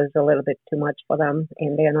puzzle is a little bit too much for them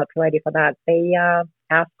and they're not ready for that, they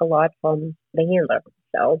ask a lot from the handler.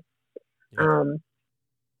 So,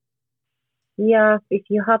 if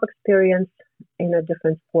you have experience in a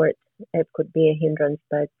different sport, it could be a hindrance.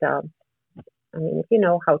 But, if you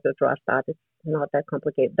know how to address that, it's not that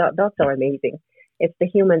complicated. Dogs are amazing. It's the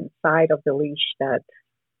human side of the leash that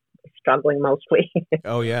is struggling mostly.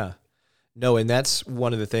 Oh, yeah. No, and that's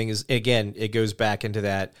one of the things, again, it goes back into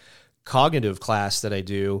that cognitive class that I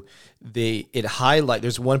do.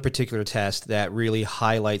 There's one particular test that really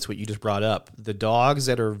highlights what you just brought up. The dogs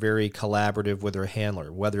that are very collaborative with their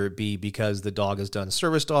handler, whether it be because the dog has done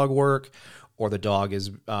service dog work or the dog is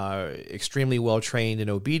extremely well trained in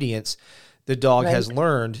obedience, the dog has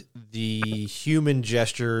learned the human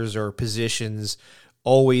gestures or positions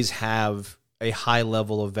always have a high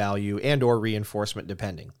level of value and or reinforcement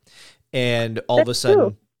depending. And all of a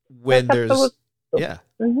sudden, when there's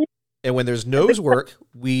and when there's nose work,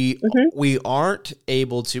 we aren't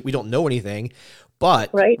able to, we don't know anything,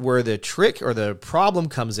 but where the trick or the problem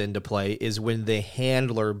comes into play is when the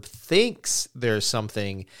handler thinks there's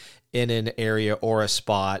something in an area or a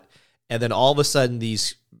spot, and then all of a sudden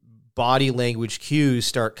these body language cues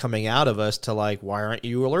start coming out of us to like, why aren't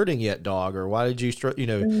you alerting yet, dog? Or why did you,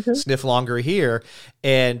 sniff longer here?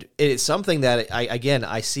 And it's something that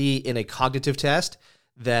I see in a cognitive test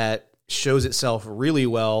that shows itself really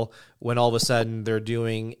well when all of a sudden they're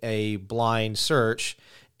doing a blind search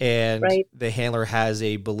and the handler has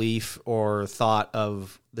a belief or thought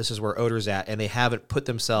of this is where odor's at, and they haven't put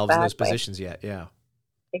themselves in those positions yet. Yeah,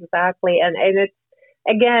 exactly. And it's,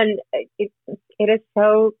 again, it is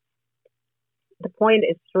so, the point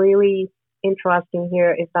is really interesting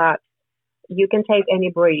here is that you can take any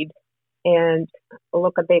breed and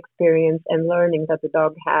look at the experience and learning that the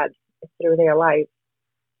dog had through their life.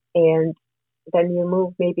 And then you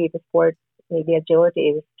move maybe the sport, maybe agility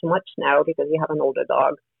is too much now because you have an older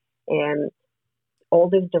dog. And all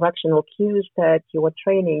these directional cues that you were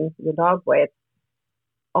training your dog with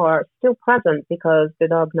are still present because the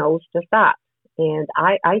dog knows just that. And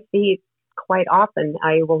I see it quite often.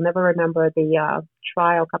 I will never remember the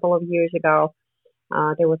trial a couple of years ago.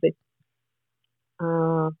 There was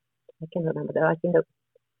I can't remember that. I think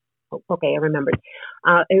okay, I remembered.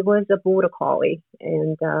 It was a border collie,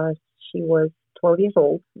 and she was 12 years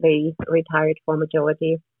old. They retired from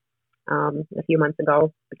agility a few months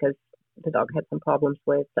ago because the dog had some problems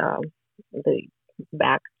with the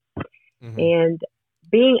back. And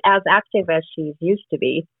being as active as she's used to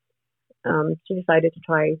be, she decided to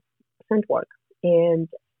try scent work. And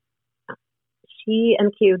she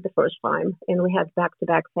NQ'd the first time, and we had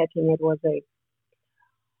back-to-back setting. It was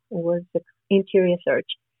an interior search.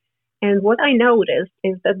 And what I noticed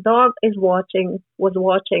is the dog was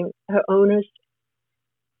watching her owner's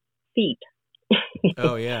feet.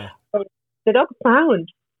 Oh, yeah. The dog found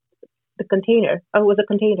the container. Oh, it was a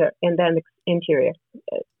container, and then the interior.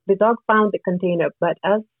 The dog found the container, but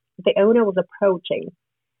as the owner was approaching,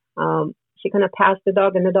 she kind of passed the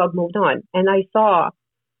dog, and the dog moved on. And I saw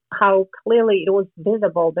how clearly it was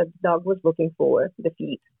visible that the dog was looking for the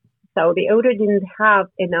feet. So the odor didn't have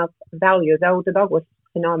enough value, though the dog was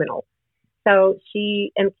phenomenal. So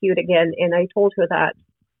she NQ'd again, and I told her that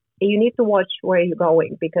you need to watch where you're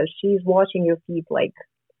going because she's watching your feet like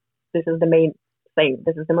this is the main thing.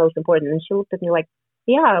 This is the most important. And she looked at me like,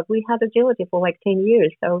 yeah, we had agility for like 10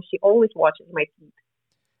 years, so she always watches my feet.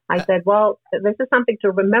 I said, well, this is something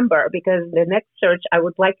to remember because the next search, I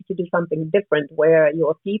would like you to do something different where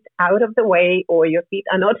your feet out of the way or your feet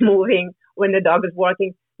are not moving when the dog is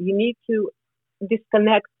walking. You need to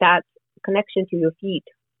disconnect that connection to your feet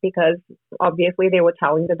because obviously they were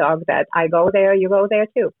telling the dog that I go there, you go there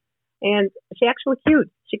too. And she actually cued.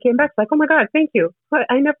 She came back like, oh my God, thank you. But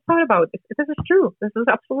I never thought about this. This is true. This is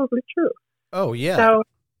absolutely true. Oh, yeah. So,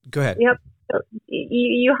 go ahead. Yep.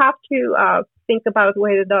 you have to think about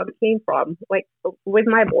where the dog came from. Like with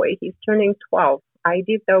my boy, he's turning 12. I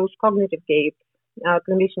did those cognitive games,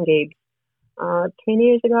 condition games, 10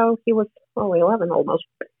 years ago. He was 11 almost.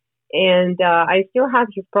 And I still have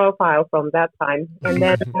his profile from that time. And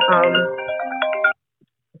then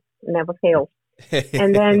never fails.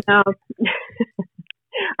 And then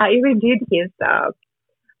I redid his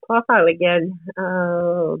profile again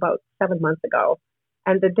about 7 months ago.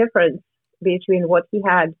 And the difference between what he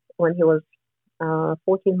had when he was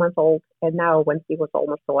 14 months old and now when he was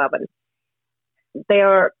almost 11, they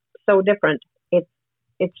are so different.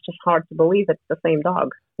 It's just hard to believe it's the same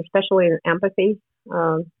dog, especially in empathy.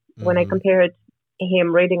 When I compared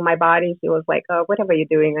him reading my body, he was like, whatever you're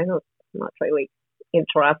doing, I'm not really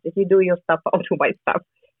interested. You do your stuff, I'll do my stuff.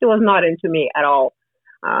 He was not into me at all.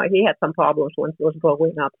 He had some problems when he was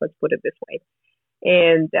growing up, let's put it this way.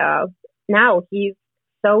 And now he's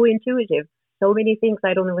so intuitive. So many things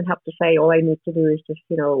I don't even have to say. All I need to do is just,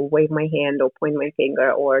 wave my hand or point my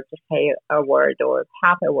finger or just say a word or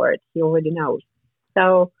half a word. He already knows.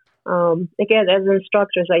 So, again, as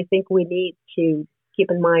instructors, I think we need to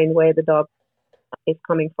keep in mind where the dog is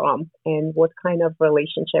coming from and what kind of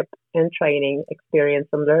relationship and training, experience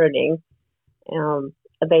and learning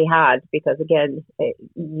they had. Because, again,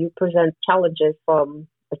 you present challenges from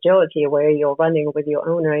agility where you're running with your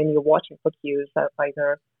owner and you're watching for cues.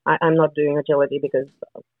 I'm not doing agility because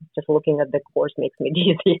just looking at the course makes me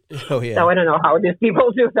dizzy. Oh, yeah. So I don't know how these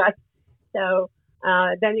people do that. So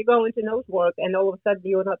then you go into nose work and all of a sudden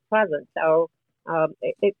you're not present. So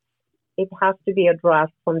it has to be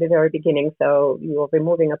addressed from the very beginning. So you're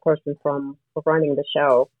removing a person from running the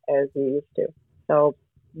show as you used to. So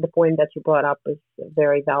the point that you brought up is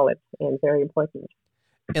very valid and very important.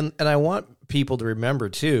 And I want people to remember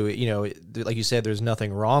too, like you said, there's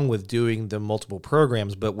nothing wrong with doing the multiple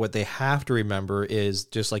programs, but what they have to remember is,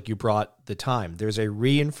 just like you brought the time, there's a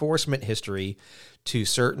reinforcement history to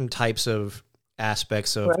certain types of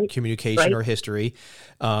aspects of communication or history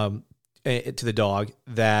to the dog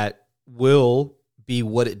that will be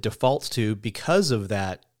what it defaults to because of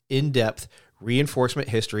that in-depth reinforcement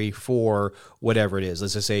history for whatever it is.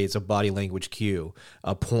 Let's just say it's a body language cue,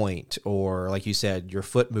 a point, or like you said, your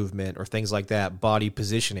foot movement or things like that, body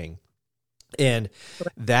positioning. And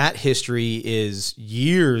that history is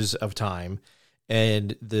years of time.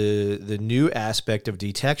 And the new aspect of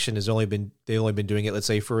detection they've only been doing it, let's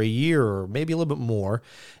say, for a year or maybe a little bit more,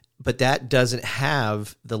 but that doesn't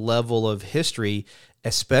have the level of history,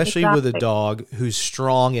 especially with a dog who's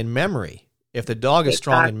strong in memory. If the dog is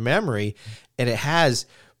strong in memory and it has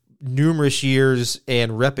numerous years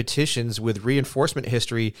and repetitions with reinforcement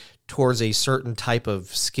history towards a certain type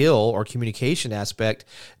of skill or communication aspect,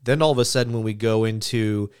 then all of a sudden when we go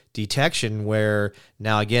into detection where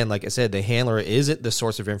now, again, like I said, the handler isn't the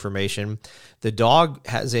source of information, the dog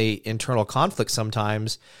has a internal conflict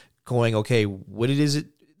sometimes going, okay, what is it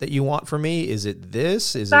that you want from me? Is it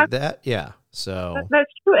this? Is it that? Yeah. So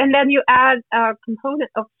that's true. And then you add a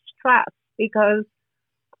component of stress, because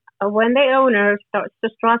when the owner starts to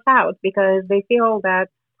stress out because they feel that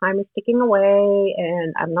time is ticking away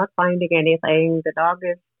and I'm not finding anything, the dog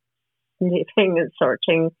is sniffing and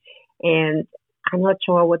searching and I'm not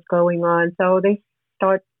sure what's going on. So they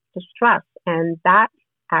start to stress, and that's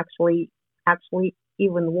actually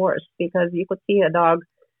even worse, because you could see a dog,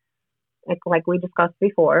 like we discussed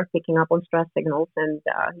before, picking up on stress signals, and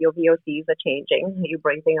your VOCs are changing. You're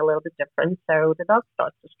breathing a little bit different, so the dog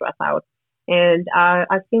starts to stress out. And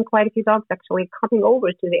I've seen quite a few dogs actually coming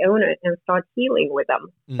over to the owner and start healing with them.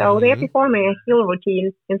 Mm-hmm. So they're performing a heal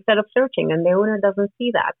routine instead of searching, and the owner doesn't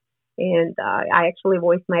see that. And I actually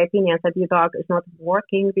voiced my opinion that your dog is not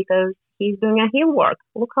working because he's doing a heal work.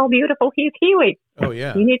 Look how beautiful he's healing. Oh,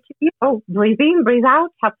 yeah. You need to breathe in, breathe out,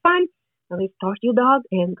 have fun. Restart your dog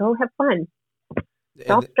and go have fun.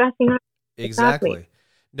 Stop stressing out. Exactly.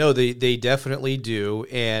 No, they definitely do.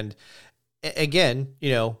 And again,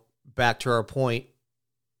 back to our point,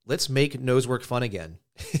 let's make nose work fun again.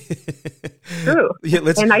 True. Yeah,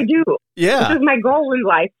 and I do. Yeah. This is my goal in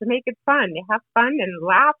life, to make it fun. Have fun and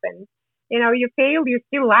laugh. And, you fail, you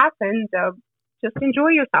still laugh, and just enjoy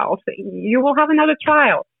yourself. You will have another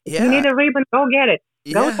trial. If you need a ribbon, go get it.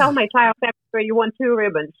 Go tell my child that you want 2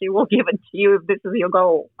 ribbons. She will give it to you if this is your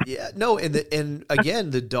goal. Yeah, no, and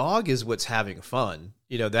again, the dog is what's having fun.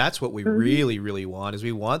 That's what we really, really want, is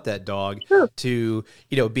we want that dog to,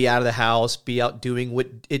 be out of the house, be out doing what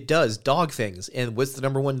it does, dog things. And what's the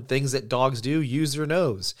number one things that dogs do? Use their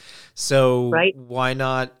nose. So why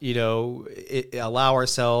not, allow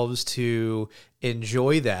ourselves to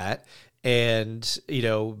enjoy that and,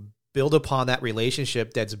 build upon that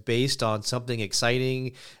relationship that's based on something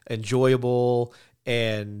exciting, enjoyable,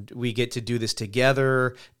 and we get to do this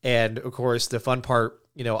together. And of course, the fun part,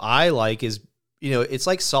 I like is, it's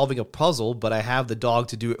like solving a puzzle, but I have the dog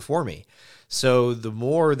to do it for me. So the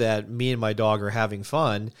more that me and my dog are having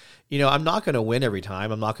fun, I'm not going to win every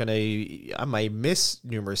time. I might miss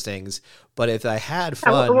numerous things, but if I had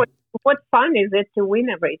fun. What fun is it to win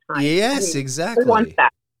every time? Yes, exactly. Who wants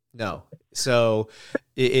that? No. So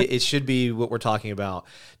it should be what we're talking about.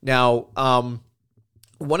 Now,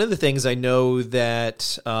 one of the things I know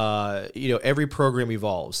that, every program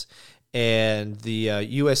evolves, and the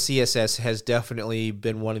USCSS has definitely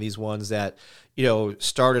been one of these ones that,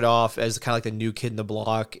 started off as kind of like the new kid in the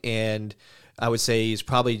block. And I would say he's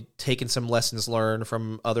probably taken some lessons learned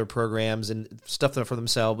from other programs and stuff for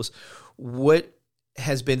themselves. What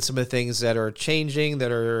has been some of the things that are changing,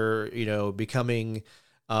 that are, becoming,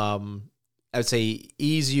 I would say,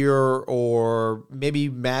 easier, or maybe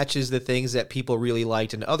matches the things that people really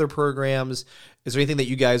liked in other programs? Is there anything that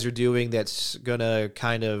you guys are doing that's going to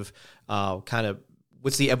kind of,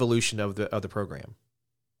 what's the evolution of the program?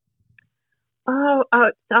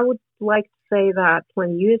 I would like to say that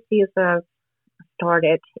when USCSS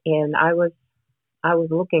started, and I was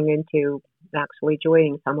looking into actually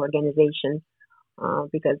joining some organization,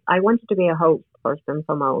 because I wanted to be a host first and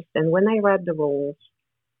foremost. And when I read the rules,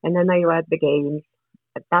 and then I read the games,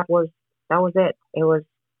 that was it. It was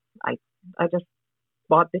I just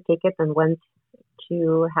bought the ticket and went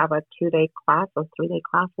to have a 2-day class or 3-day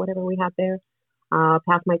class, whatever we had there.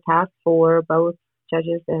 Passed my test for both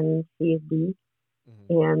judges and CSD,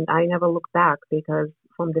 and I never looked back, because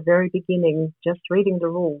from the very beginning, just reading the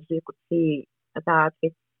rules, you could see that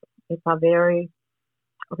it's a very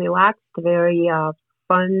relaxed, very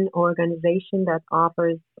fun organization that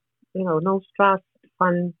offers, no stress,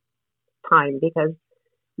 fun time, because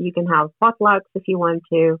you can have potlucks if you want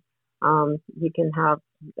to. You can have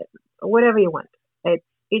whatever you want.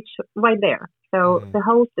 It's right there. So the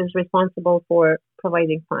host is responsible for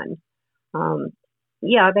providing fun.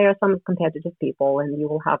 There are some competitive people, and you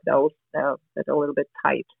will have those that are a little bit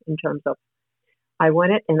tight in terms of, I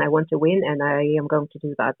want it and I want to win, and I am going to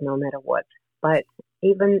do that no matter what. But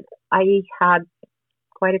even I had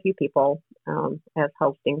quite a few people as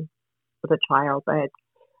hosting the trial, but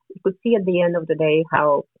you could see at the end of the day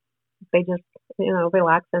how they just,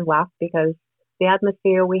 relax and laugh, because the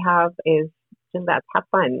atmosphere we have is just that, have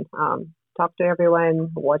fun, talk to everyone,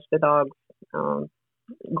 watch the dogs,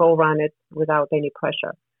 go run it without any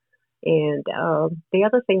pressure. And the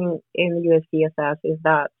other thing in USCSS is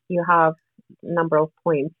that you have a number of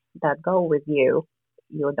points that go with you,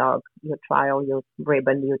 your dog, your trial, your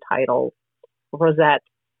ribbon, your title, rosette,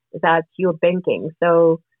 that you're banking.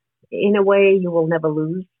 So in a way, you will never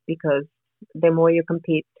lose, because the more you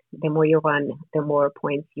compete, the more you run, the more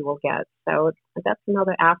points you will get. So that's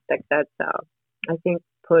another aspect that I think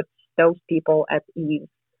puts those people at ease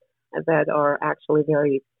that are actually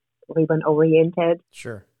very ribbon oriented.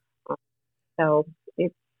 Sure. So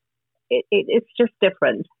it's just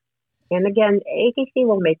different. And again, AKC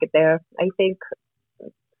will make it there. I think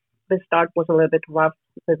the start was a little bit rough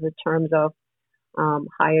with the terms of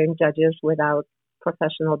hiring judges without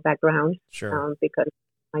professional background. Sure. Because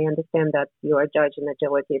I understand that you are a judge in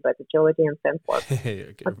agility, but agility and fence are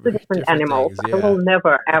two different animals. Things, yeah. I will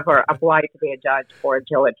never, ever apply to be a judge for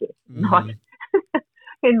agility. Not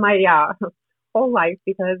in my whole life,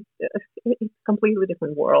 because it's a completely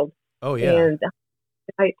different world. Oh, yeah.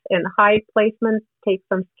 And high placement takes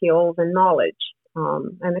some skills and knowledge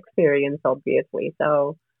and experience, obviously.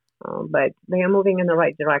 So, but they are moving in the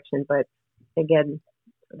right direction. But again,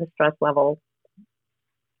 the stress level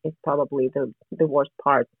is probably the worst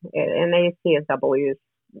part. And ACSW is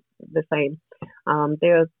the same.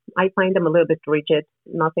 I find them a little bit rigid.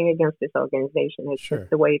 Nothing against this organization. It's just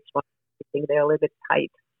the way it's run. I think they're a little bit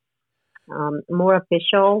tight. More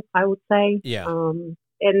official, I would say. Yeah.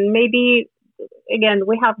 And maybe, again,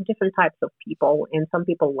 we have different types of people, and some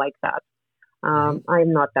people like that.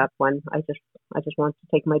 I'm not that one. I just want to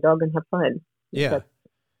take my dog and have fun. Yeah. That's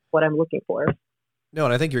what I'm looking for. No,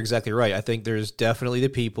 and I think you're exactly right. I think there's definitely the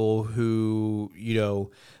people who,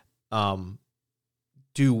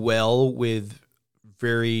 do well with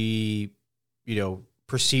very,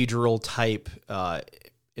 procedural type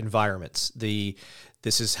environments.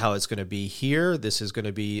 This is how it's going to be here. This is going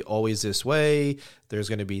to be always this way. There's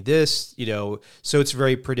going to be this, so it's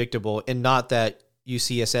very predictable. And not that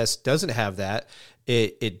UCSS doesn't have that.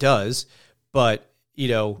 It does. But,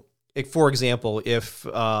 for example, if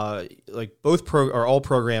like all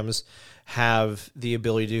programs have the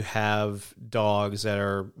ability to have dogs that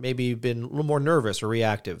are maybe been a little more nervous or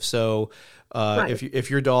reactive. So Right. if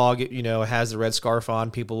your dog, has the red scarf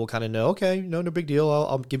on, people will kind of know, okay, no big deal.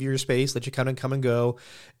 I'll give you your space, let you kind of come and go.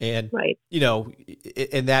 And, Right.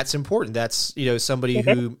 and that's important. That's, somebody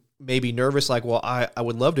Okay. who may be nervous, like, well, I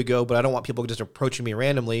would love to go, but I don't want people just approaching me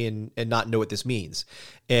randomly and not know what this means.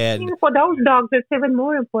 And And for those dogs, it's even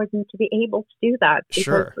more important to be able to do that because,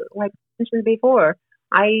 sure, like I mentioned before,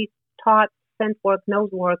 I taught scent work, nose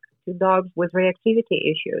work to dogs with reactivity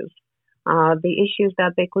issues, the issues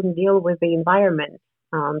that they couldn't deal with the environment.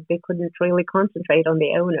 They couldn't really concentrate on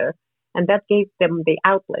the owner, and that gave them the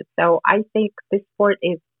outlet. So I think this sport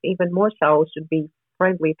is even more so should be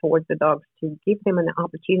friendly towards the dogs to give them an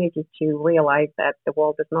opportunity to realize that the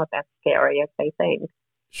world is not as scary as they think.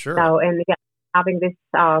 sure. So, and yeah, having this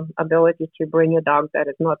ability to bring a dog that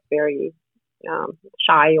is not very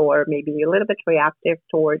shy or maybe a little bit reactive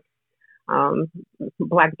towards um,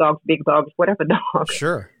 black dogs, big dogs, whatever dog,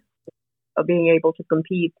 Sure. being able to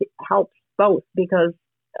compete helps both because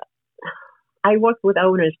I work with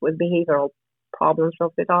owners with behavioral problems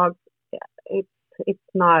of the dogs. It's it's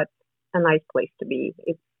not a nice place to be.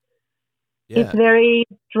 It's Yeah, very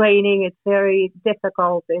draining. It's very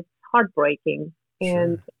difficult. It's heartbreaking,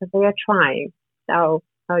 and sure. they are trying. So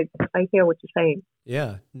I hear what you're saying.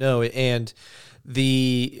 Yeah, no, and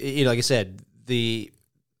like I said,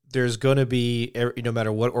 there's going to be, no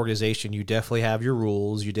matter what organization, you definitely have your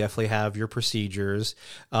rules, you definitely have your procedures.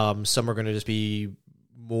 Some are going to just be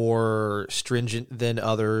more stringent than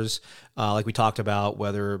others, like we talked about,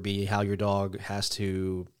 whether it be how your dog has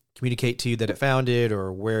to communicate to you that it found it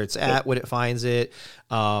or where it's at when it finds it.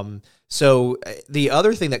 So the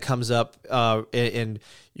other thing that comes up, and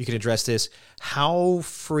you can address this, how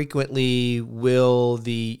frequently will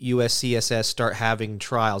the USCSS start having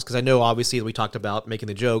trials? Because I know obviously we talked about making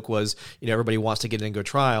the joke was, everybody wants to get in and go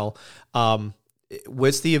trial.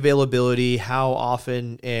 What's the availability? How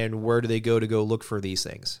often and where do they go to go look for these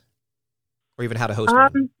things? Or even how to host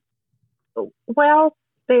one? Well,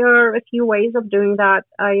 there are a few ways of doing that.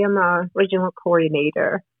 I am a regional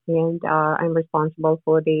coordinator, and I'm responsible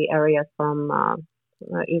for the area from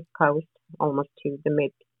East Coast almost to the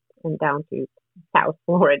mid and down to South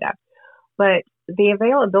Florida. But the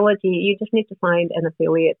availability, you just need to find an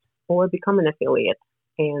affiliate or become an affiliate.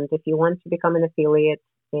 And if you want to become an affiliate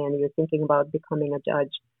and you're thinking about becoming a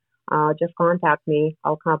judge, just contact me.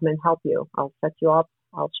 I'll come and help you. I'll set you up.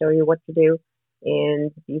 I'll show you what to do.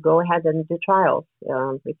 And you go ahead and do trials.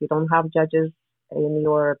 If you don't have judges in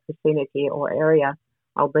your vicinity or area,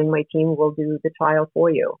 I'll bring my team. We'll do the trial for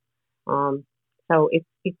you. So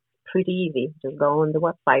it's pretty easy. Just go on the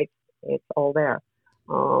website. It's all there.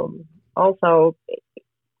 Also,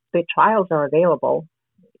 the trials are available.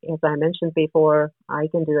 As I mentioned before, I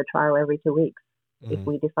can do a trial every 2 weeks if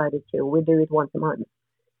we decided to. We do it once a month.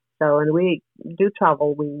 So, and we do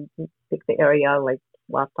travel. We pick the area. Like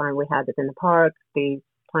last time we had it in the park. The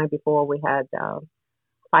time before we had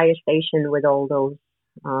fire station with all those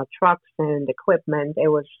trucks and equipment. It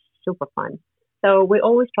was super fun. So we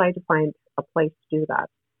always try to find a place to do that.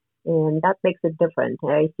 And that makes it different.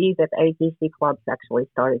 I see that ATC clubs actually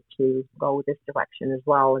started to go this direction as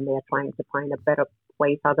well, and they're trying to find a better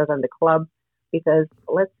place other than the club. Because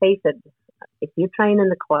let's face it, if you train in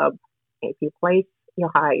the club, if you place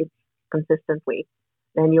your hides consistently,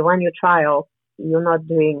 then you run your trial, you're not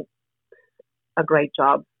doing a great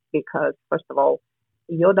job because, first of all,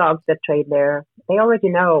 your dogs that trade there, they already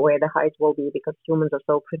know where the hides will be because humans are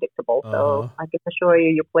so predictable. Uh-huh. So I can assure you,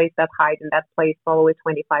 you place that hide in that place probably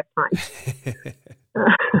 25 times.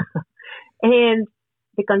 And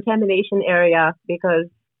the contamination area, because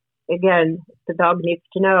again, the dog needs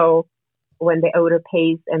to know when the odor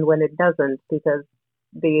pays and when it doesn't, because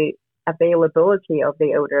the availability of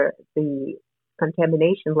the odor, the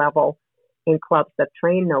contamination level in clubs that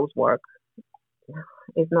train nose work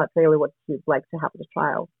is not really what you'd like to have as a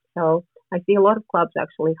trial. So I see a lot of clubs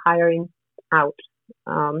actually hiring out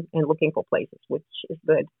and looking for places, which is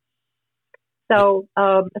good. So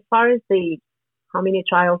as far as the how many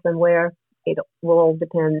trials and where, it will all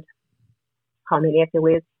depend how many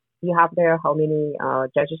affiliates you have there, how many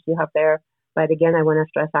judges you have there. But again, I want to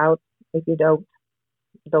stress out, if you don't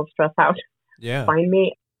stress out. Yeah. Find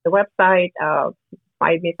me the website,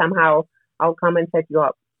 find me somehow. I'll come and set you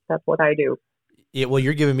up. That's what I do. Yeah, well,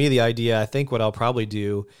 you're giving me the idea. I think what I'll probably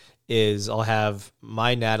do is I'll have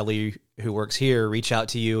my Natalie, who works here, reach out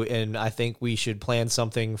to you, and I think we should plan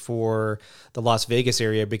something for the Las Vegas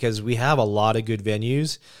area because we have a lot of good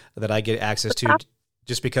venues that I get access to.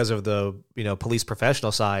 just because of the, police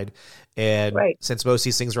professional side. And since most of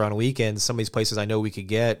these things are on weekends, some of these places I know we could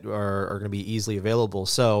get are going to be easily available.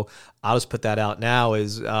 So I'll just put that out now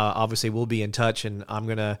is obviously we'll be in touch, and I'm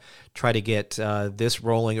going to try to get this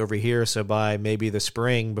rolling over here. So by maybe the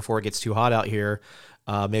spring, before it gets too hot out here,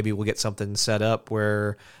 maybe we'll get something set up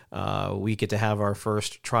where we get to have our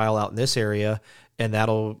first trial out in this area, and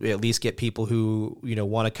that'll at least get people who,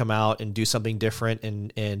 want to come out and do something different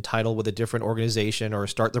and title with a different organization or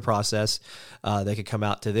start the process. They could come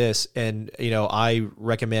out to this. And, I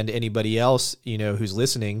recommend anybody else, who's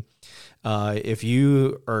listening, if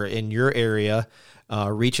you are in your area,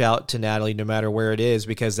 reach out to Natalie no matter where it is,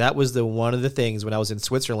 because that was one of the things when I was in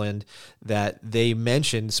Switzerland that they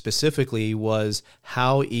mentioned specifically was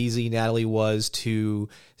how easy Natalie was to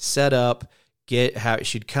set up, how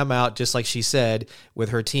she'd come out, just like she said, with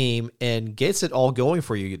her team and gets it all going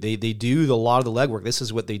for you. They do a lot of the legwork. This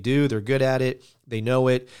is what they do. They're good at it. They know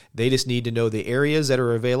it. They just need to know the areas that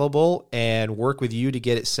are available and work with you to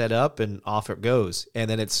get it set up, and off it goes. And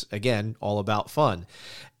then it's, again, all about fun.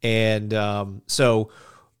 And so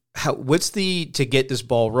what's to get this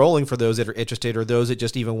ball rolling for those that are interested or those that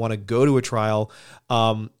just even want to go to a trial?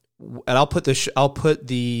 And I'll put the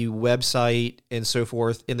website and so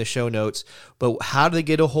forth in the show notes, but how do they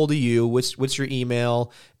get a hold of you? What's your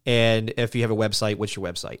email? And if you have a website, what's your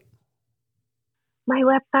website? My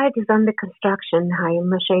website is under construction. I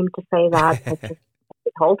am ashamed to say that.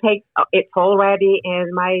 It's all ready,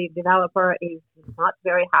 and my developer is not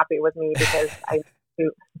very happy with me because I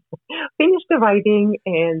to finish the writing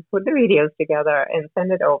and put the videos together and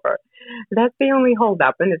send it over. That's the only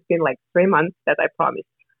holdup, and it's been like 3 months that I promised.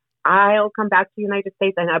 I'll come back to the United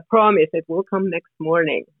States, and I promise it will come next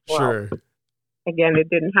morning. Sure. Well, again,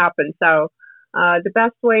 it didn't happen. So the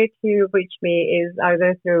best way to reach me is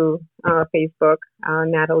either through Facebook,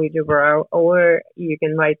 Natalie Dubereau, or you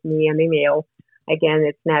can write me an email. Again,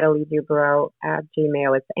 it's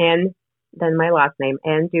nataliedubereau@gmail. It's N, then my last name,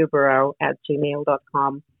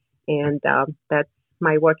 ndubereau@gmail.com. And that's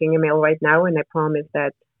my working email right now, and I promise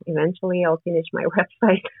that eventually I'll finish my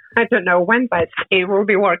website. I don't know when, but it will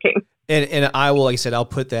be working. And I will, like I said, I'll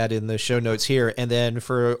put that in the show notes here. And then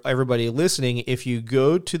for everybody listening, if you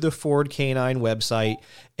go to the Ford K9 website,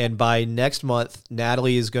 and by next month,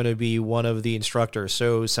 Natalie is going to be one of the instructors.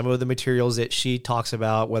 So some of the materials that she talks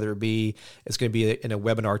about, whether it's going to be in a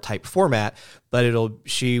webinar type format, but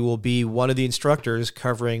she will be one of the instructors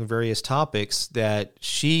covering various topics that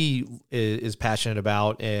she is passionate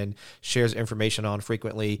about and shares information on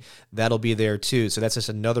frequently. That'll be there too. So that's just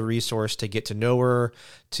another resource to get to know her,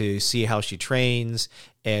 to see how she trains,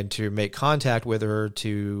 and to make contact with her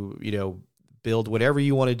to, build whatever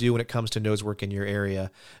you want to do when it comes to nose work in your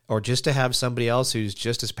area, or just to have somebody else who's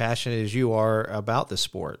just as passionate as you are about the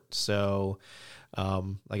sport. So,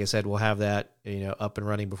 like I said, we'll have that, up and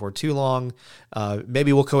running before too long.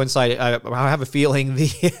 Maybe we'll coincide. I have a feeling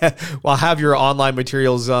we'll have your online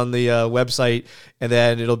materials on the website, and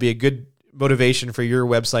then it'll be a good motivation for your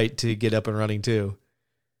website to get up and running too.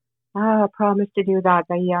 I promise to do that.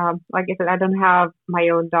 Like I said, I don't have my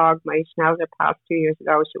own dog. My Schnauzer passed 2 years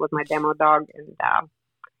ago. She was my demo dog, and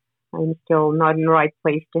I'm still not in the right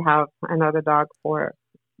place to have another dog for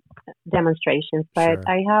demonstrations. But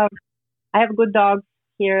sure. I have good dogs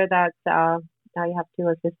here that I have 2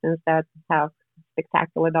 assistants that have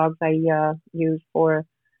spectacular dogs I use for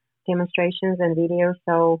demonstrations and videos.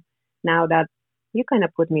 So now that you kind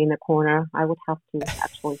of put me in the corner, I would have to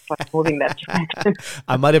actually start moving that direction.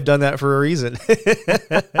 I might have done that for a reason.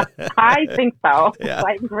 I think so. Yeah.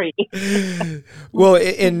 I agree. Well,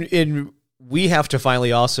 and we have to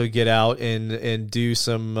finally also get out and do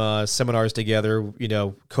some seminars together.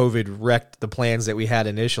 COVID wrecked the plans that we had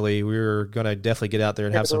initially. We were going to definitely get out there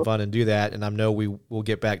and have some fun and do that. And I know we will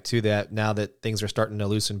get back to that now that things are starting to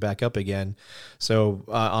loosen back up again. So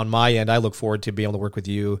on my end, I look forward to being able to work with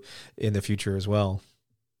you in the future as well.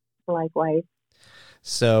 Likewise.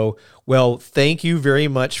 So, well, thank you very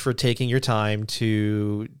much for taking your time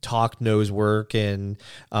to talk nose work and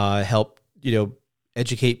help,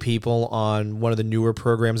 educate people on one of the newer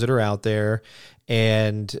programs that are out there,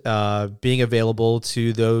 and being available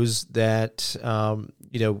to those that,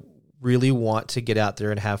 really want to get out there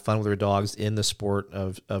and have fun with their dogs in the sport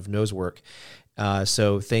of nose work.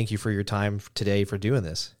 So thank you for your time today for doing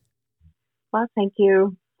this. Well, thank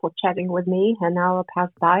you for chatting with me. An hour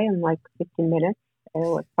passed by in like 15 minutes. It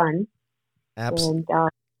was fun. Absolutely. And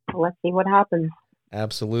let's see what happens.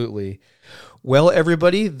 Absolutely. Well,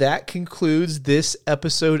 everybody, that concludes this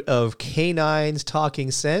episode of K9's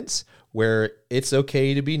Talking Sense, where it's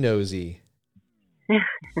okay to be nosy.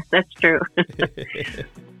 That's true.